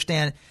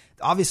understand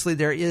obviously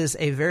there is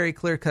a very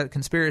clear-cut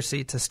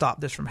conspiracy to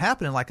stop this from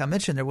happening. Like I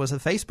mentioned, there was a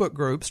Facebook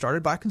group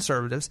started by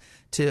conservatives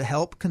to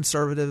help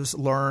conservatives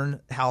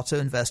learn how to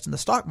invest in the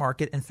stock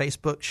market, and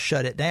Facebook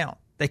shut it down.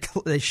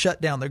 They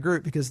shut down the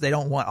group because they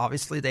don't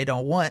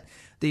want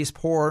these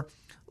poor,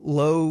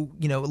 low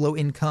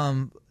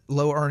income,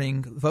 low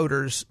earning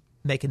voters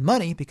making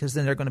money, because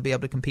then they're going to be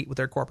able to compete with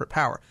their corporate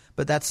power.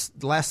 But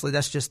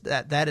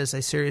that is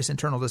a serious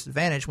internal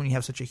disadvantage when you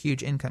have such a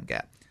huge income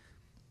gap.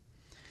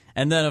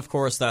 And then, of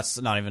course,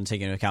 that's not even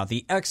taking into account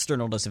the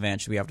external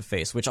disadvantage we have to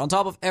face, which on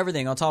top of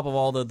everything, on top of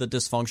all the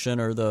dysfunction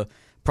or the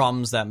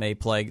problems that may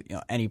plague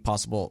any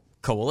possible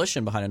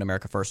coalition behind an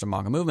America First or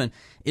MAGA movement,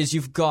 is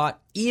you've got,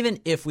 even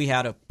if we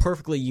had a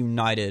perfectly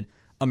united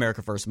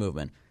America First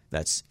movement,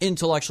 that's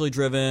intellectually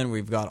driven.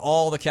 We've got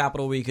all the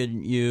capital we could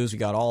use. We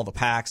got all the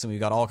PACs, and we've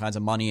got all kinds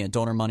of money and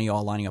donor money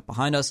all lining up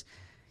behind us.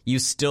 You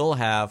still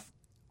have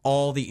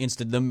all the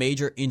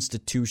major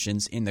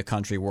institutions in the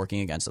country working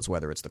against us,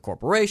 whether it's the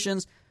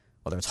corporations,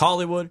 whether it's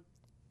Hollywood,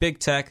 big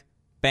tech,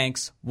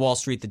 banks, Wall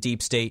Street, the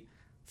deep state,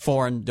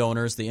 foreign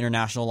donors, the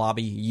international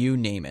lobby, you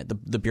name it,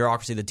 the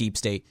bureaucracy, the deep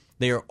state.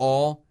 They are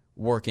all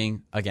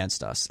working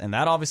against us. And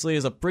that obviously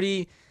is a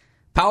pretty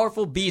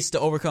powerful beast to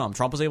overcome.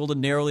 Trump was able to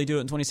narrowly do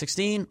it in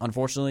 2016.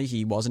 Unfortunately,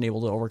 he wasn't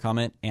able to overcome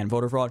it and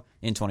voter fraud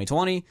in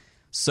 2020.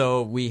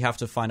 So we have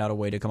to find out a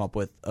way to come up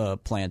with a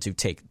plan to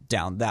take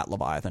down that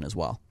Leviathan as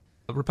well.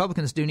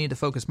 Republicans do need to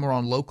focus more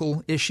on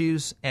local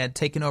issues and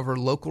taking over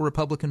local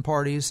Republican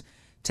parties,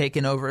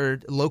 taking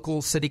over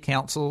local city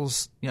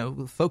councils,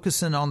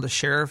 focusing on the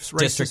sheriff's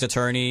races. District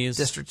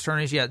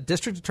attorneys, yeah.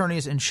 District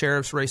attorneys and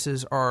sheriff's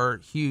races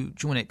are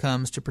huge when it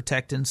comes to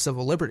protecting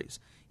civil liberties.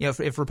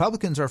 If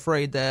Republicans are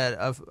afraid that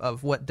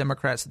of what the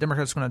Democrats are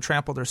going to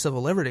trample their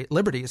civil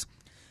liberties,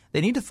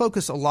 they need to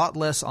focus a lot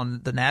less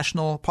on the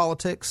national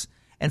politics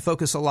and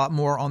focus a lot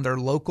more on their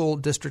local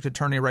district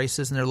attorney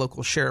races and their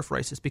local sheriff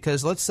races.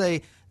 Because let's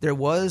say there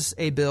was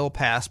a bill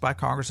passed by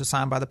Congress,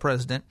 signed by the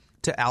president,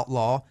 to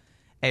outlaw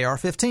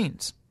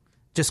AR-15s,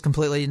 just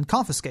completely and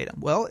confiscate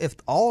them. Well, if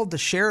all of the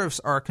sheriffs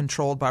are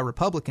controlled by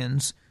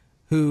Republicans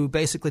who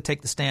basically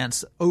take the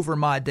stance over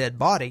my dead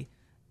body,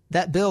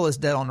 that bill is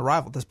dead on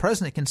arrival. The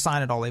president can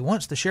sign it all he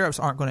wants. The sheriffs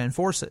aren't going to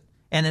enforce it.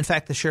 And in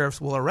fact, the sheriffs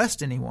will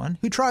arrest anyone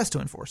who tries to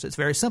enforce it. It's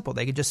very simple.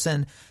 They could just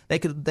they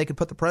could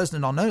put the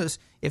president on notice.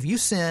 If you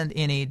send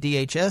any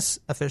DHS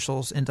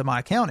officials into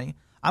my county,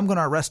 I'm going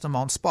to arrest them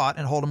on spot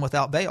and hold them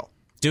without bail.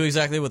 Do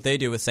exactly what they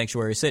do with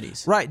sanctuary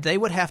cities. Right.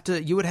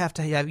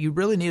 You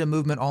really need a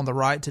movement on the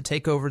right to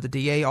take over the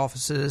DA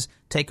offices,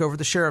 take over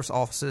the sheriff's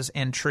offices,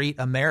 and treat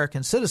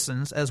American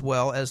citizens as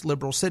well as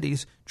liberal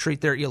cities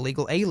treat their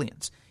illegal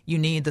aliens. You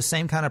need the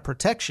same kind of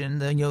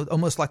protection,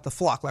 almost like the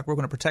flock, like we're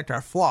going to protect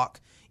our flock.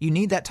 You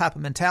need that type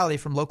of mentality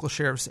from local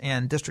sheriffs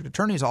and district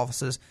attorneys'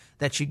 offices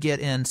that you get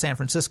in San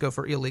Francisco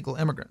for illegal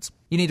immigrants.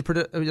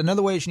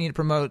 Another way is you need to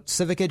promote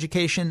civic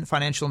education,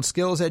 financial and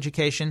skills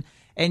education,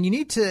 and we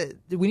need to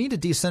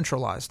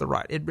decentralize the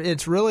right.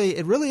 It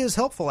really is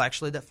helpful,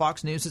 actually, that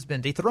Fox News has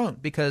been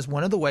dethroned, because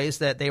one of the ways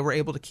that they were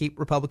able to keep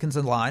Republicans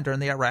in line during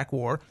the Iraq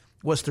War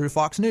was through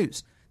Fox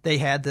News. They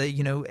had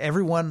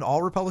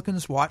all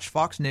Republicans watched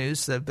Fox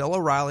News, Bill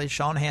O'Reilly,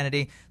 Sean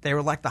Hannity. They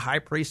were like the high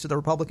priest of the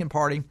Republican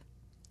Party.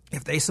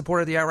 If they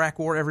supported the Iraq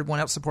War, everyone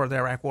else supported the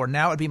Iraq War.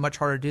 Now it'd be much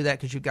harder to do that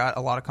because you've got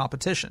a lot of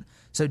competition.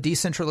 So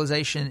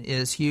decentralization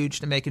is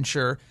huge to making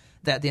sure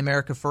that the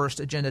America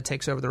First agenda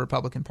takes over the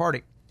Republican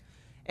Party.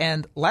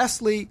 And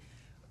lastly,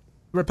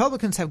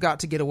 Republicans have got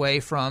to get away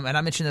from, and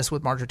I mentioned this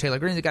with Marjorie Taylor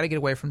Greene, they've got to get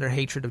away from their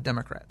hatred of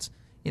Democrats.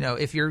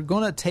 If you're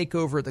going to take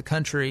over the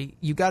country,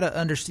 you got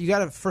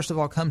to first of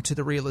all come to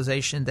the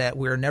realization that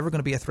we're never going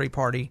to be a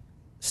three-party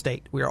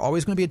state. We are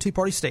always going to be a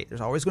two-party state.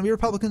 There's always going to be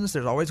Republicans.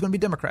 There's always going to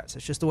be Democrats.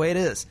 It's just the way it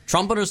is.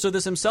 Trump understood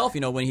this himself.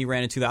 When he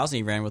ran in 2000,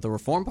 he ran with the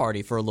Reform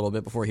Party for a little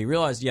bit before he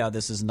realized,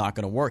 this is not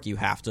going to work. You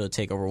have to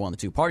take over one of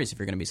the two parties if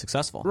you're going to be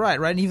successful. Right.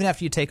 And even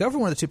after you take over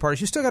one of the two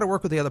parties, you still got to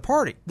work with the other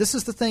party. This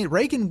is the thing.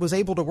 Reagan was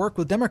able to work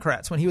with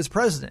Democrats when he was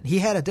president. He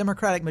had a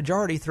Democratic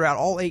majority throughout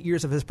all 8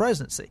 years of his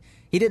presidency.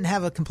 He didn't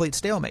have a complete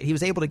stalemate. He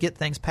was able to get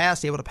things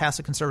passed, able to pass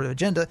a conservative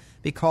agenda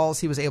because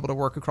he was able to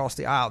work across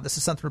the aisle. This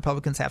is something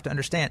Republicans have to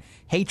understand.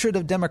 Hatred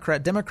of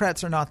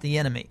Democrats are not the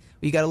enemy.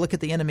 You got to look at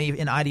the enemy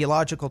in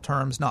ideological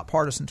terms, not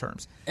partisan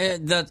terms.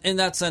 In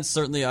that sense,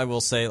 certainly I will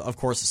say, of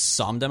course,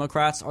 some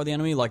Democrats are the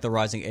enemy, like the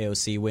rising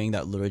AOC wing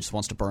that literally just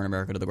wants to burn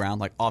America to the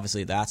ground. Like,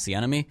 obviously, that's the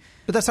enemy.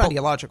 But that's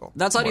ideological.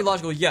 That's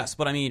ideological, yes.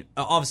 But, I mean,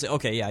 obviously,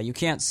 okay, yeah, you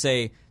can't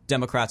say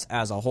Democrats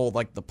as a whole,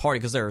 like the party,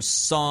 because there are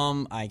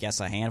some, I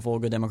guess, a handful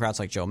of good Democrats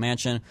like Joe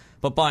Manchin.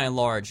 But by and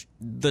large,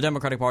 the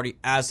Democratic Party,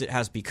 as it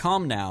has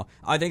become now,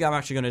 I think I'm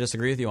actually going to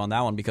disagree with you on that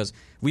one, because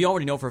we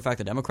already know for a fact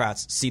that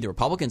Democrats see the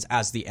Republicans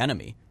as the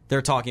enemy.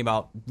 They're talking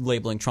about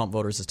labeling Trump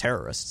voters as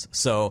terrorists.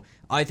 So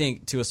I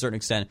think to a certain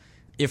extent,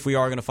 if we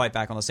are going to fight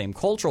back on the same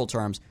cultural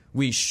terms,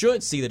 we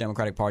should see the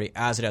Democratic Party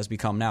as it has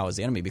become now as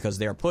the enemy, because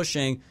they're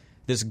pushing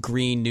this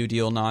Green New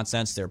Deal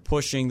nonsense. They're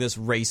pushing this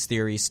race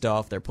theory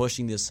stuff. They're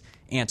pushing this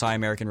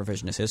anti-American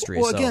revisionist history.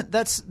 Well, again,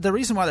 that's the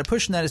reason why they're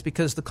pushing that is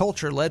because the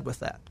culture led with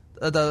that.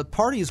 The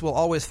parties will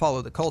always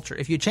follow the culture.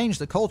 If you change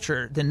the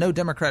culture, then no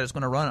Democrat is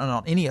going to run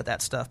on any of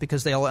that stuff,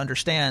 because they'll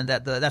understand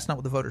that that's not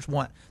what the voters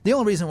want. The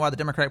only reason why the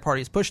Democratic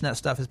Party is pushing that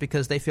stuff is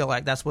because they feel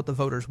like that's what the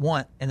voters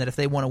want, and that if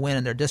they want to win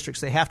in their districts,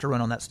 they have to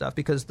run on that stuff,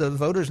 because the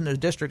voters in those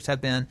districts have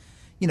been,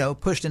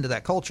 pushed into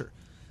that culture.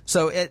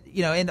 So,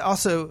 and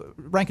also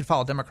rank and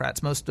file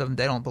Democrats, most of them,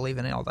 they don't believe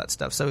in all that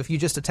stuff. So if you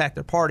just attack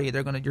their party,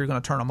 you're going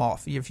to turn them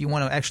off. If you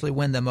want to actually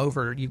win them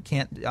over, you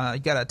can't. You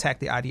got to attack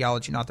the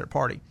ideology, not their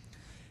party.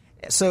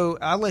 So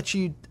I'll let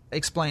you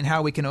explain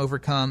how we can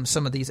overcome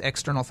some of these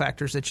external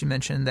factors that you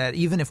mentioned, that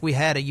even if we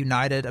had a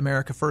united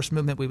America First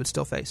movement, we would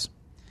still face.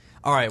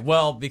 All right,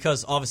 well,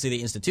 because obviously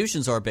the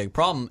institutions are a big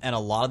problem, and a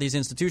lot of these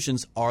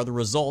institutions are the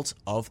result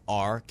of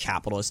our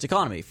capitalist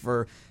economy.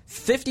 For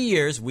 50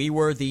 years, we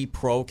were the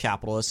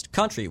pro-capitalist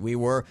country. We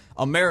were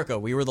America.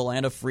 We were the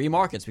land of free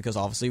markets because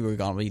obviously we were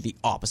going to be the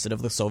opposite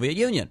of the Soviet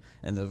Union,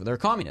 and they're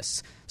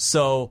communists.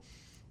 So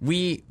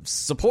we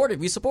support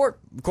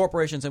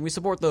corporations, and we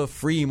support the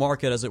free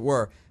market, as it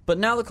were. But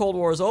now the Cold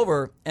War is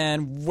over,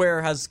 and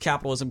where has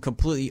capitalism,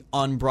 completely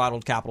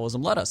unbridled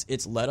capitalism, led us?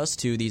 It's led us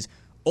to these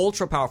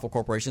ultra-powerful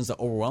corporations that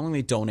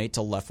overwhelmingly donate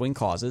to left-wing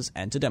causes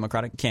and to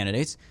Democratic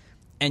candidates.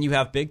 And you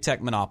have big tech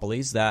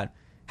monopolies that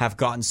have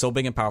gotten so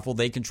big and powerful,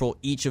 they control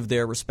each of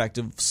their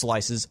respective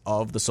slices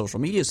of the social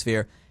media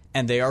sphere,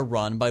 and they are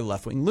run by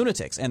left-wing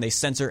lunatics, and they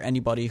censor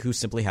anybody who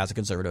simply has a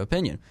conservative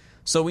opinion.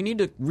 So we need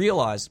to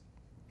realize,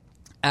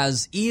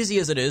 as easy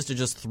as it is to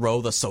just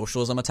throw the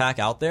socialism attack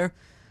out there,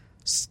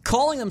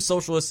 calling them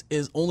socialists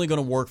is only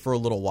going to work for a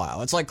little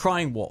while. It's like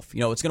crying wolf.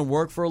 It's going to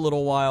work for a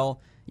little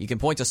while. You can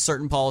point to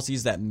certain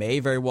policies that may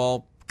very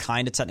well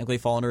kind of technically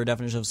fall under a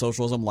definition of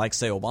socialism, like,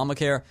 say,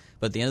 Obamacare.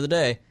 But at the end of the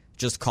day,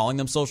 just calling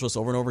them socialists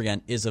over and over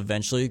again is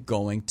eventually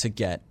going to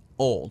get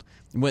old,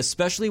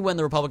 especially when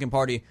the Republican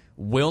Party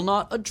will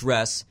not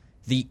address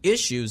the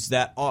issues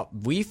that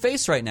we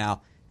face right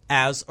now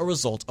as a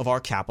result of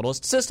our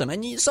capitalist system.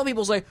 And some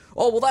people say,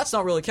 oh, well, that's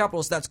not really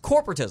capitalist, that's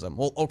corporatism.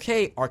 Well,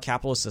 okay, our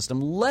capitalist system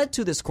led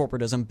to this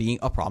corporatism being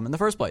a problem in the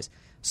first place.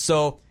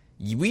 So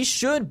we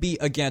should be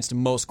against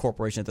most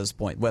corporations at this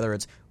point, whether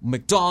it's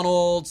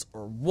McDonald's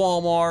or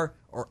Walmart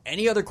or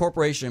any other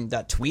corporation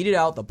that tweeted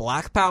out the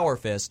Black Power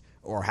Fist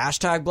or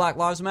hashtag Black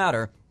Lives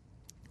Matter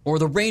or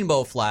the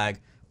rainbow flag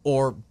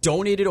or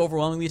donated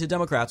overwhelmingly to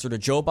Democrats or to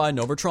Joe Biden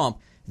over Trump.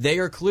 They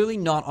are clearly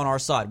not on our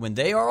side. When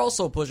they are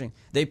also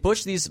they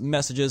push these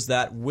messages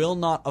that will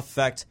not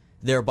affect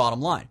their bottom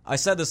line. I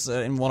said this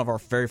in one of our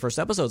very first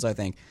episodes, I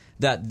think,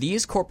 that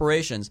these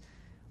corporations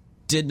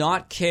did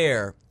not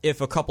care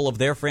if a couple of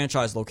their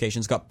franchise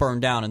locations got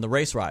burned down in the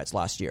race riots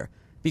last year.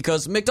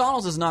 Because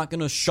McDonald's is not going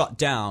to shut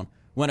down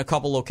when a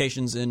couple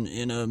locations in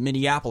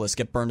Minneapolis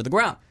get burned to the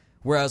ground.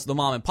 Whereas the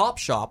mom and pop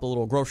shop, the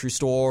little grocery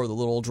store, the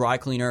little dry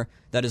cleaner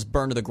that is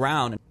burned to the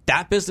ground,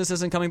 that business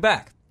isn't coming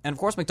back. And of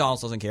course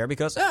McDonald's doesn't care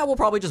because we'll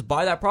probably just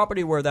buy that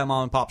property where that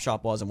mom and pop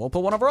shop was and we'll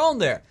put one of our own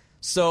there.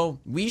 So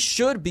we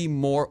should be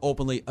more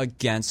openly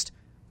against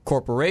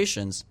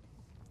corporations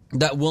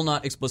that will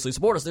not explicitly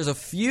support us. There's a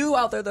few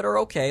out there that are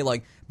okay,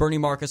 like Bernie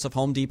Marcus of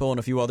Home Depot and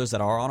a few others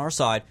that are on our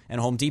side, and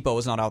Home Depot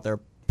is not out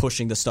there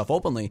pushing this stuff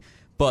openly.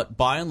 But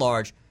by and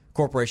large,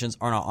 corporations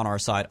are not on our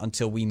side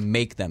until we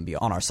make them be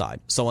on our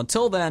side. So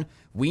until then,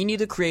 we need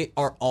to create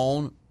our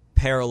own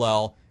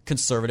parallel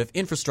conservative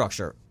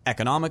infrastructure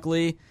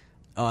economically.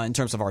 In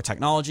terms of our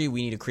technology,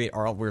 we need to create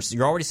our own.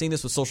 You're already seeing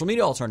this with social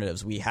media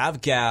alternatives. We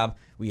have Gab,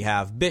 we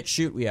have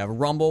BitChute, we have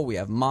Rumble, we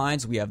have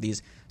Minds, we have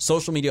these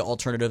social media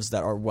alternatives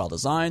that are well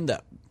designed,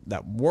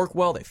 that work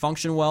well, they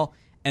function well,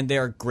 and they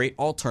are great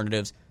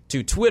alternatives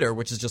to Twitter,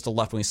 which is just a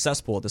left-wing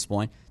cesspool at this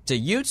point, to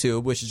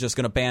YouTube, which is just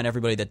going to ban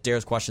everybody that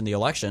dares question the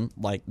election.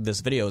 Like,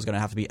 this video is going to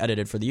have to be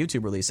edited for the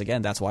YouTube release.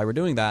 Again, that's why we're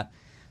doing that.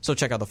 So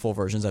check out the full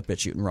versions at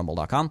BitChute and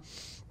Rumble.com.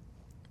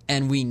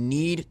 And we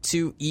need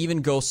to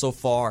even go so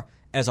far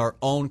as our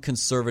own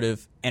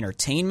conservative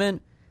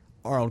entertainment,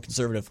 our own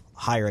conservative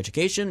higher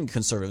education,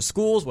 conservative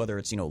schools, whether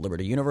it's,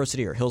 Liberty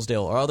University or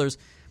Hillsdale or others,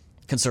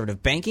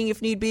 conservative banking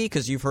if need be,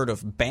 because you've heard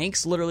of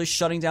banks literally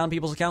shutting down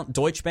people's accounts.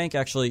 Deutsche Bank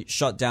actually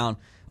shut down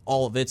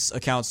all of its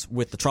accounts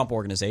with the Trump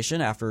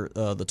organization after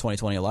the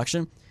 2020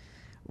 election.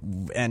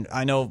 And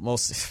I know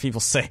most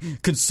people say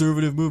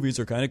conservative movies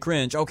are kind of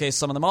cringe. Okay,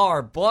 some of them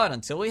are, but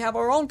until we have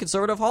our own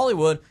conservative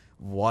Hollywood,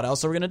 what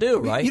else are we going to do,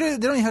 right? They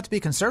don't even have to be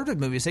conservative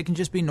movies. They can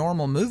just be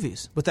normal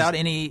movies without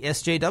any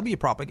SJW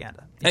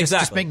propaganda.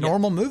 Exactly. Just make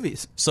normal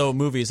movies. So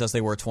movies as they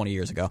were 20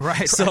 years ago.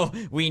 Right. So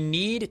we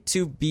need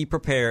to be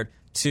prepared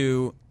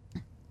to,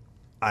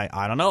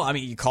 I don't know. I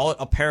mean, you call it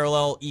a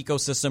parallel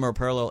ecosystem or a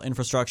parallel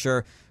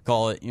infrastructure.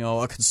 Call it,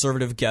 a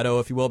conservative ghetto,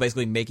 if you will,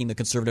 basically making the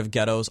conservative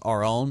ghettos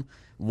our own.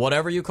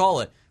 Whatever you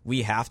call it,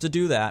 we have to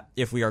do that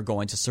if we are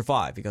going to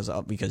survive, because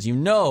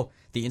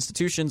the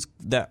institutions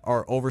that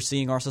are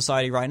overseeing our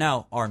society right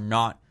now are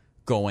not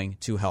going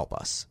to help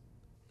us.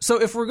 So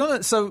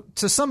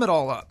to sum it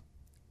all up,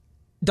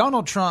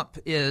 Donald Trump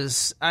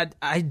is,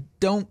 I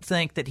don't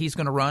think that he's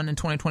going to run in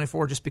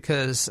 2024 just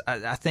because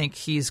I think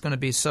he's going to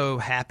be so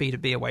happy to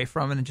be away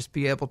from it and just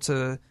be able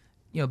to,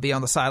 be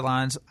on the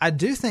sidelines. I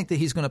do think that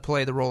he's going to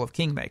play the role of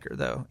kingmaker,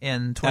 though,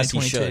 in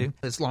 2022,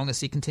 as long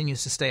as he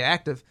continues to stay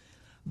active.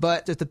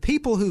 But that the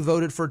people who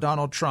voted for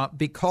Donald Trump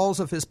because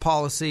of his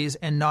policies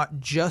and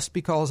not just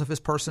because of his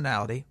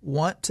personality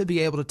want to be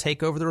able to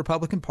take over the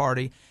Republican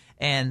Party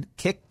and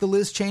kick the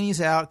Liz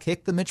Cheneys out,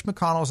 kick the Mitch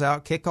McConnells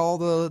out, kick all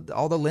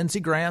the Lindsey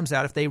Grahams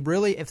out. If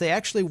they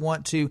actually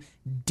want to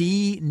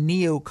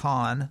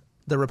de-neocon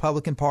the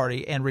Republican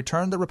Party and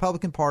return the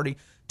Republican Party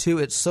to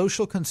its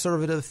social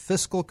conservative,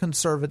 fiscal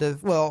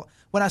conservative, well,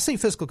 when I say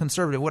fiscal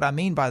conservative, what I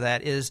mean by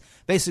that is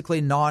basically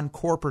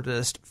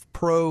non-corporatist,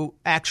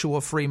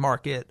 pro-actual free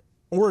market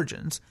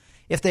origins.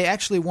 if they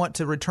actually want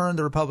to return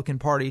the Republican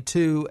Party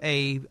to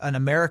an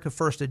America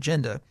First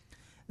agenda,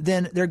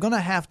 then they're going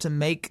to have to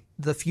make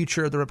the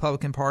future of the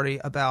Republican Party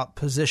about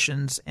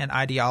positions and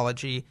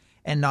ideology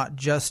and not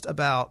just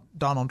about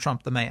Donald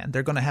Trump the man.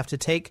 They're going to have to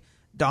take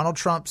Donald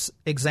Trump's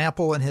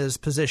example and his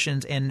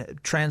positions and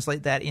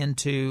translate that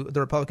into the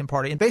Republican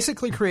Party and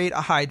basically create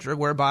a hydra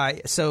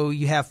whereby so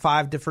you have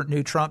 5 different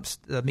new Trumps.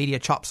 The media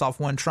chops off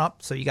one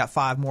Trump, so you got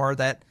 5 more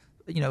that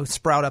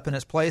sprout up in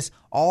its place,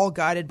 all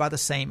guided by the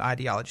same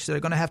ideology. So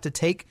they're going to have to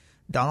take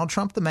Donald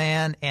Trump the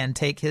man and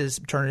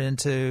turn it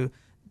into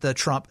the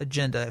Trump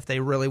agenda if they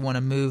really want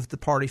to move the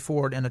party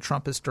forward in a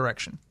Trumpist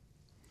direction.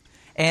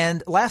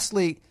 And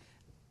lastly,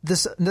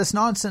 this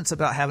nonsense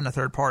about having a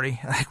third party,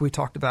 like we've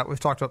talked about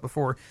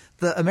before,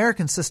 the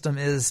American system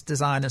is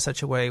designed in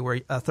such a way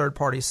where a third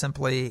party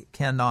simply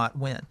cannot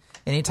win.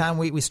 Anytime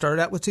we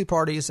started out with 2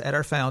 parties at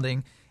our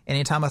founding,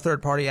 anytime a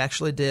third party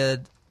actually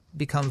did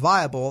become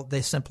viable,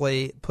 they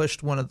simply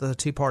pushed one of the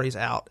 2 parties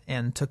out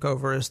and took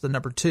over as the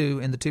number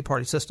 2 in the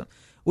 2-party system.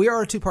 We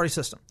are a 2-party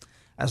system.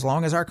 As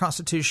long as our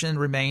Constitution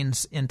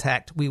remains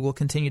intact, we will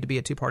continue to be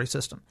a 2-party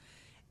system.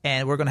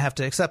 And we're going to have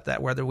to accept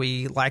that, whether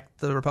we like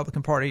the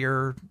Republican Party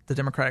or the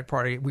Democratic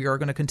Party, we are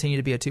going to continue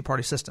to be a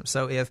 2-party system.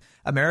 So if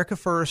America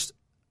First,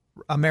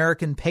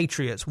 American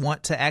patriots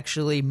want to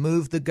actually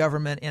move the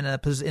government in a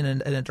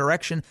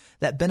direction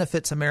that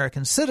benefits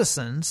American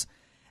citizens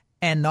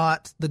and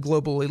not the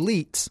global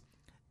elites,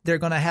 they're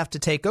going to have to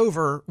take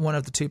over one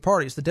of the 2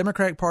 parties. The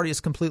Democratic Party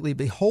is completely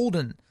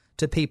beholden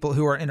to people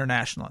who are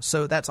internationalists,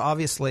 so that's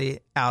obviously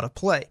out of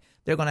play.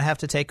 They're going to have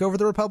to take over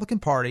the Republican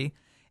Party.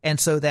 And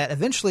so that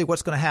eventually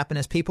what's going to happen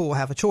is people will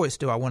have a choice.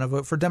 Do I want to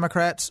vote for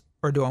Democrats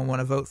or do I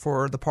want to vote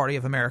for the Party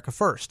of America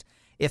First?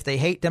 If they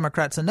hate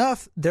Democrats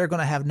enough, they're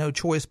going to have no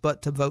choice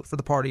but to vote for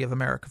the Party of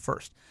America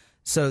First.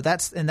 So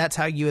that's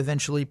how you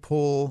eventually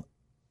pull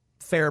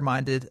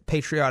fair-minded,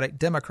 patriotic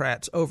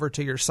Democrats over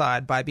to your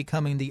side by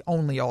becoming the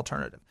only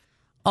alternative.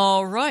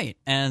 All right,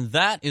 and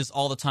that is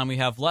all the time we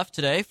have left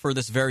today for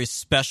this very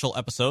special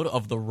episode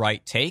of The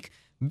Right Take.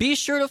 Be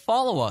sure to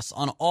follow us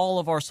on all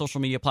of our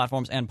social media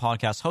platforms and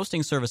podcast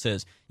hosting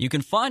services. You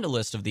can find a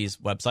list of these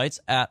websites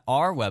at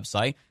our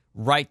website,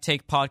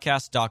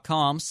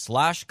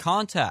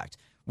 righttakepodcast.com/contact.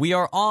 We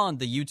are on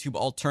the YouTube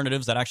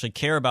alternatives that actually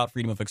care about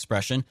freedom of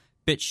expression,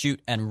 BitChute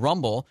and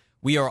Rumble.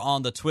 We are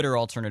on the Twitter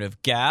alternative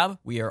Gab.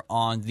 We are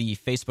on the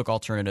Facebook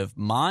alternative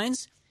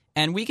Minds.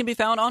 And we can be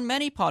found on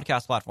many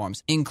podcast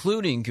platforms,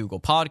 including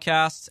Google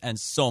Podcasts and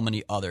so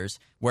many others,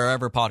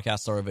 wherever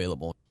podcasts are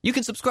available. You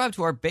can subscribe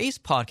to our base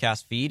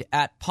podcast feed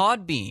at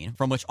Podbean,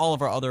 from which all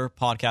of our other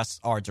podcasts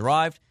are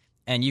derived.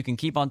 And you can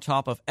keep on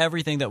top of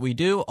everything that we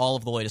do, all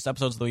of the latest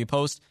episodes that we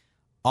post,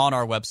 on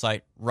our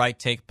website,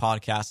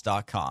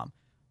 righttakepodcast.com.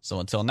 So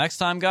until next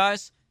time,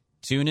 guys,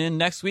 tune in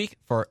next week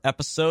for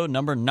episode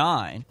number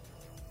 9.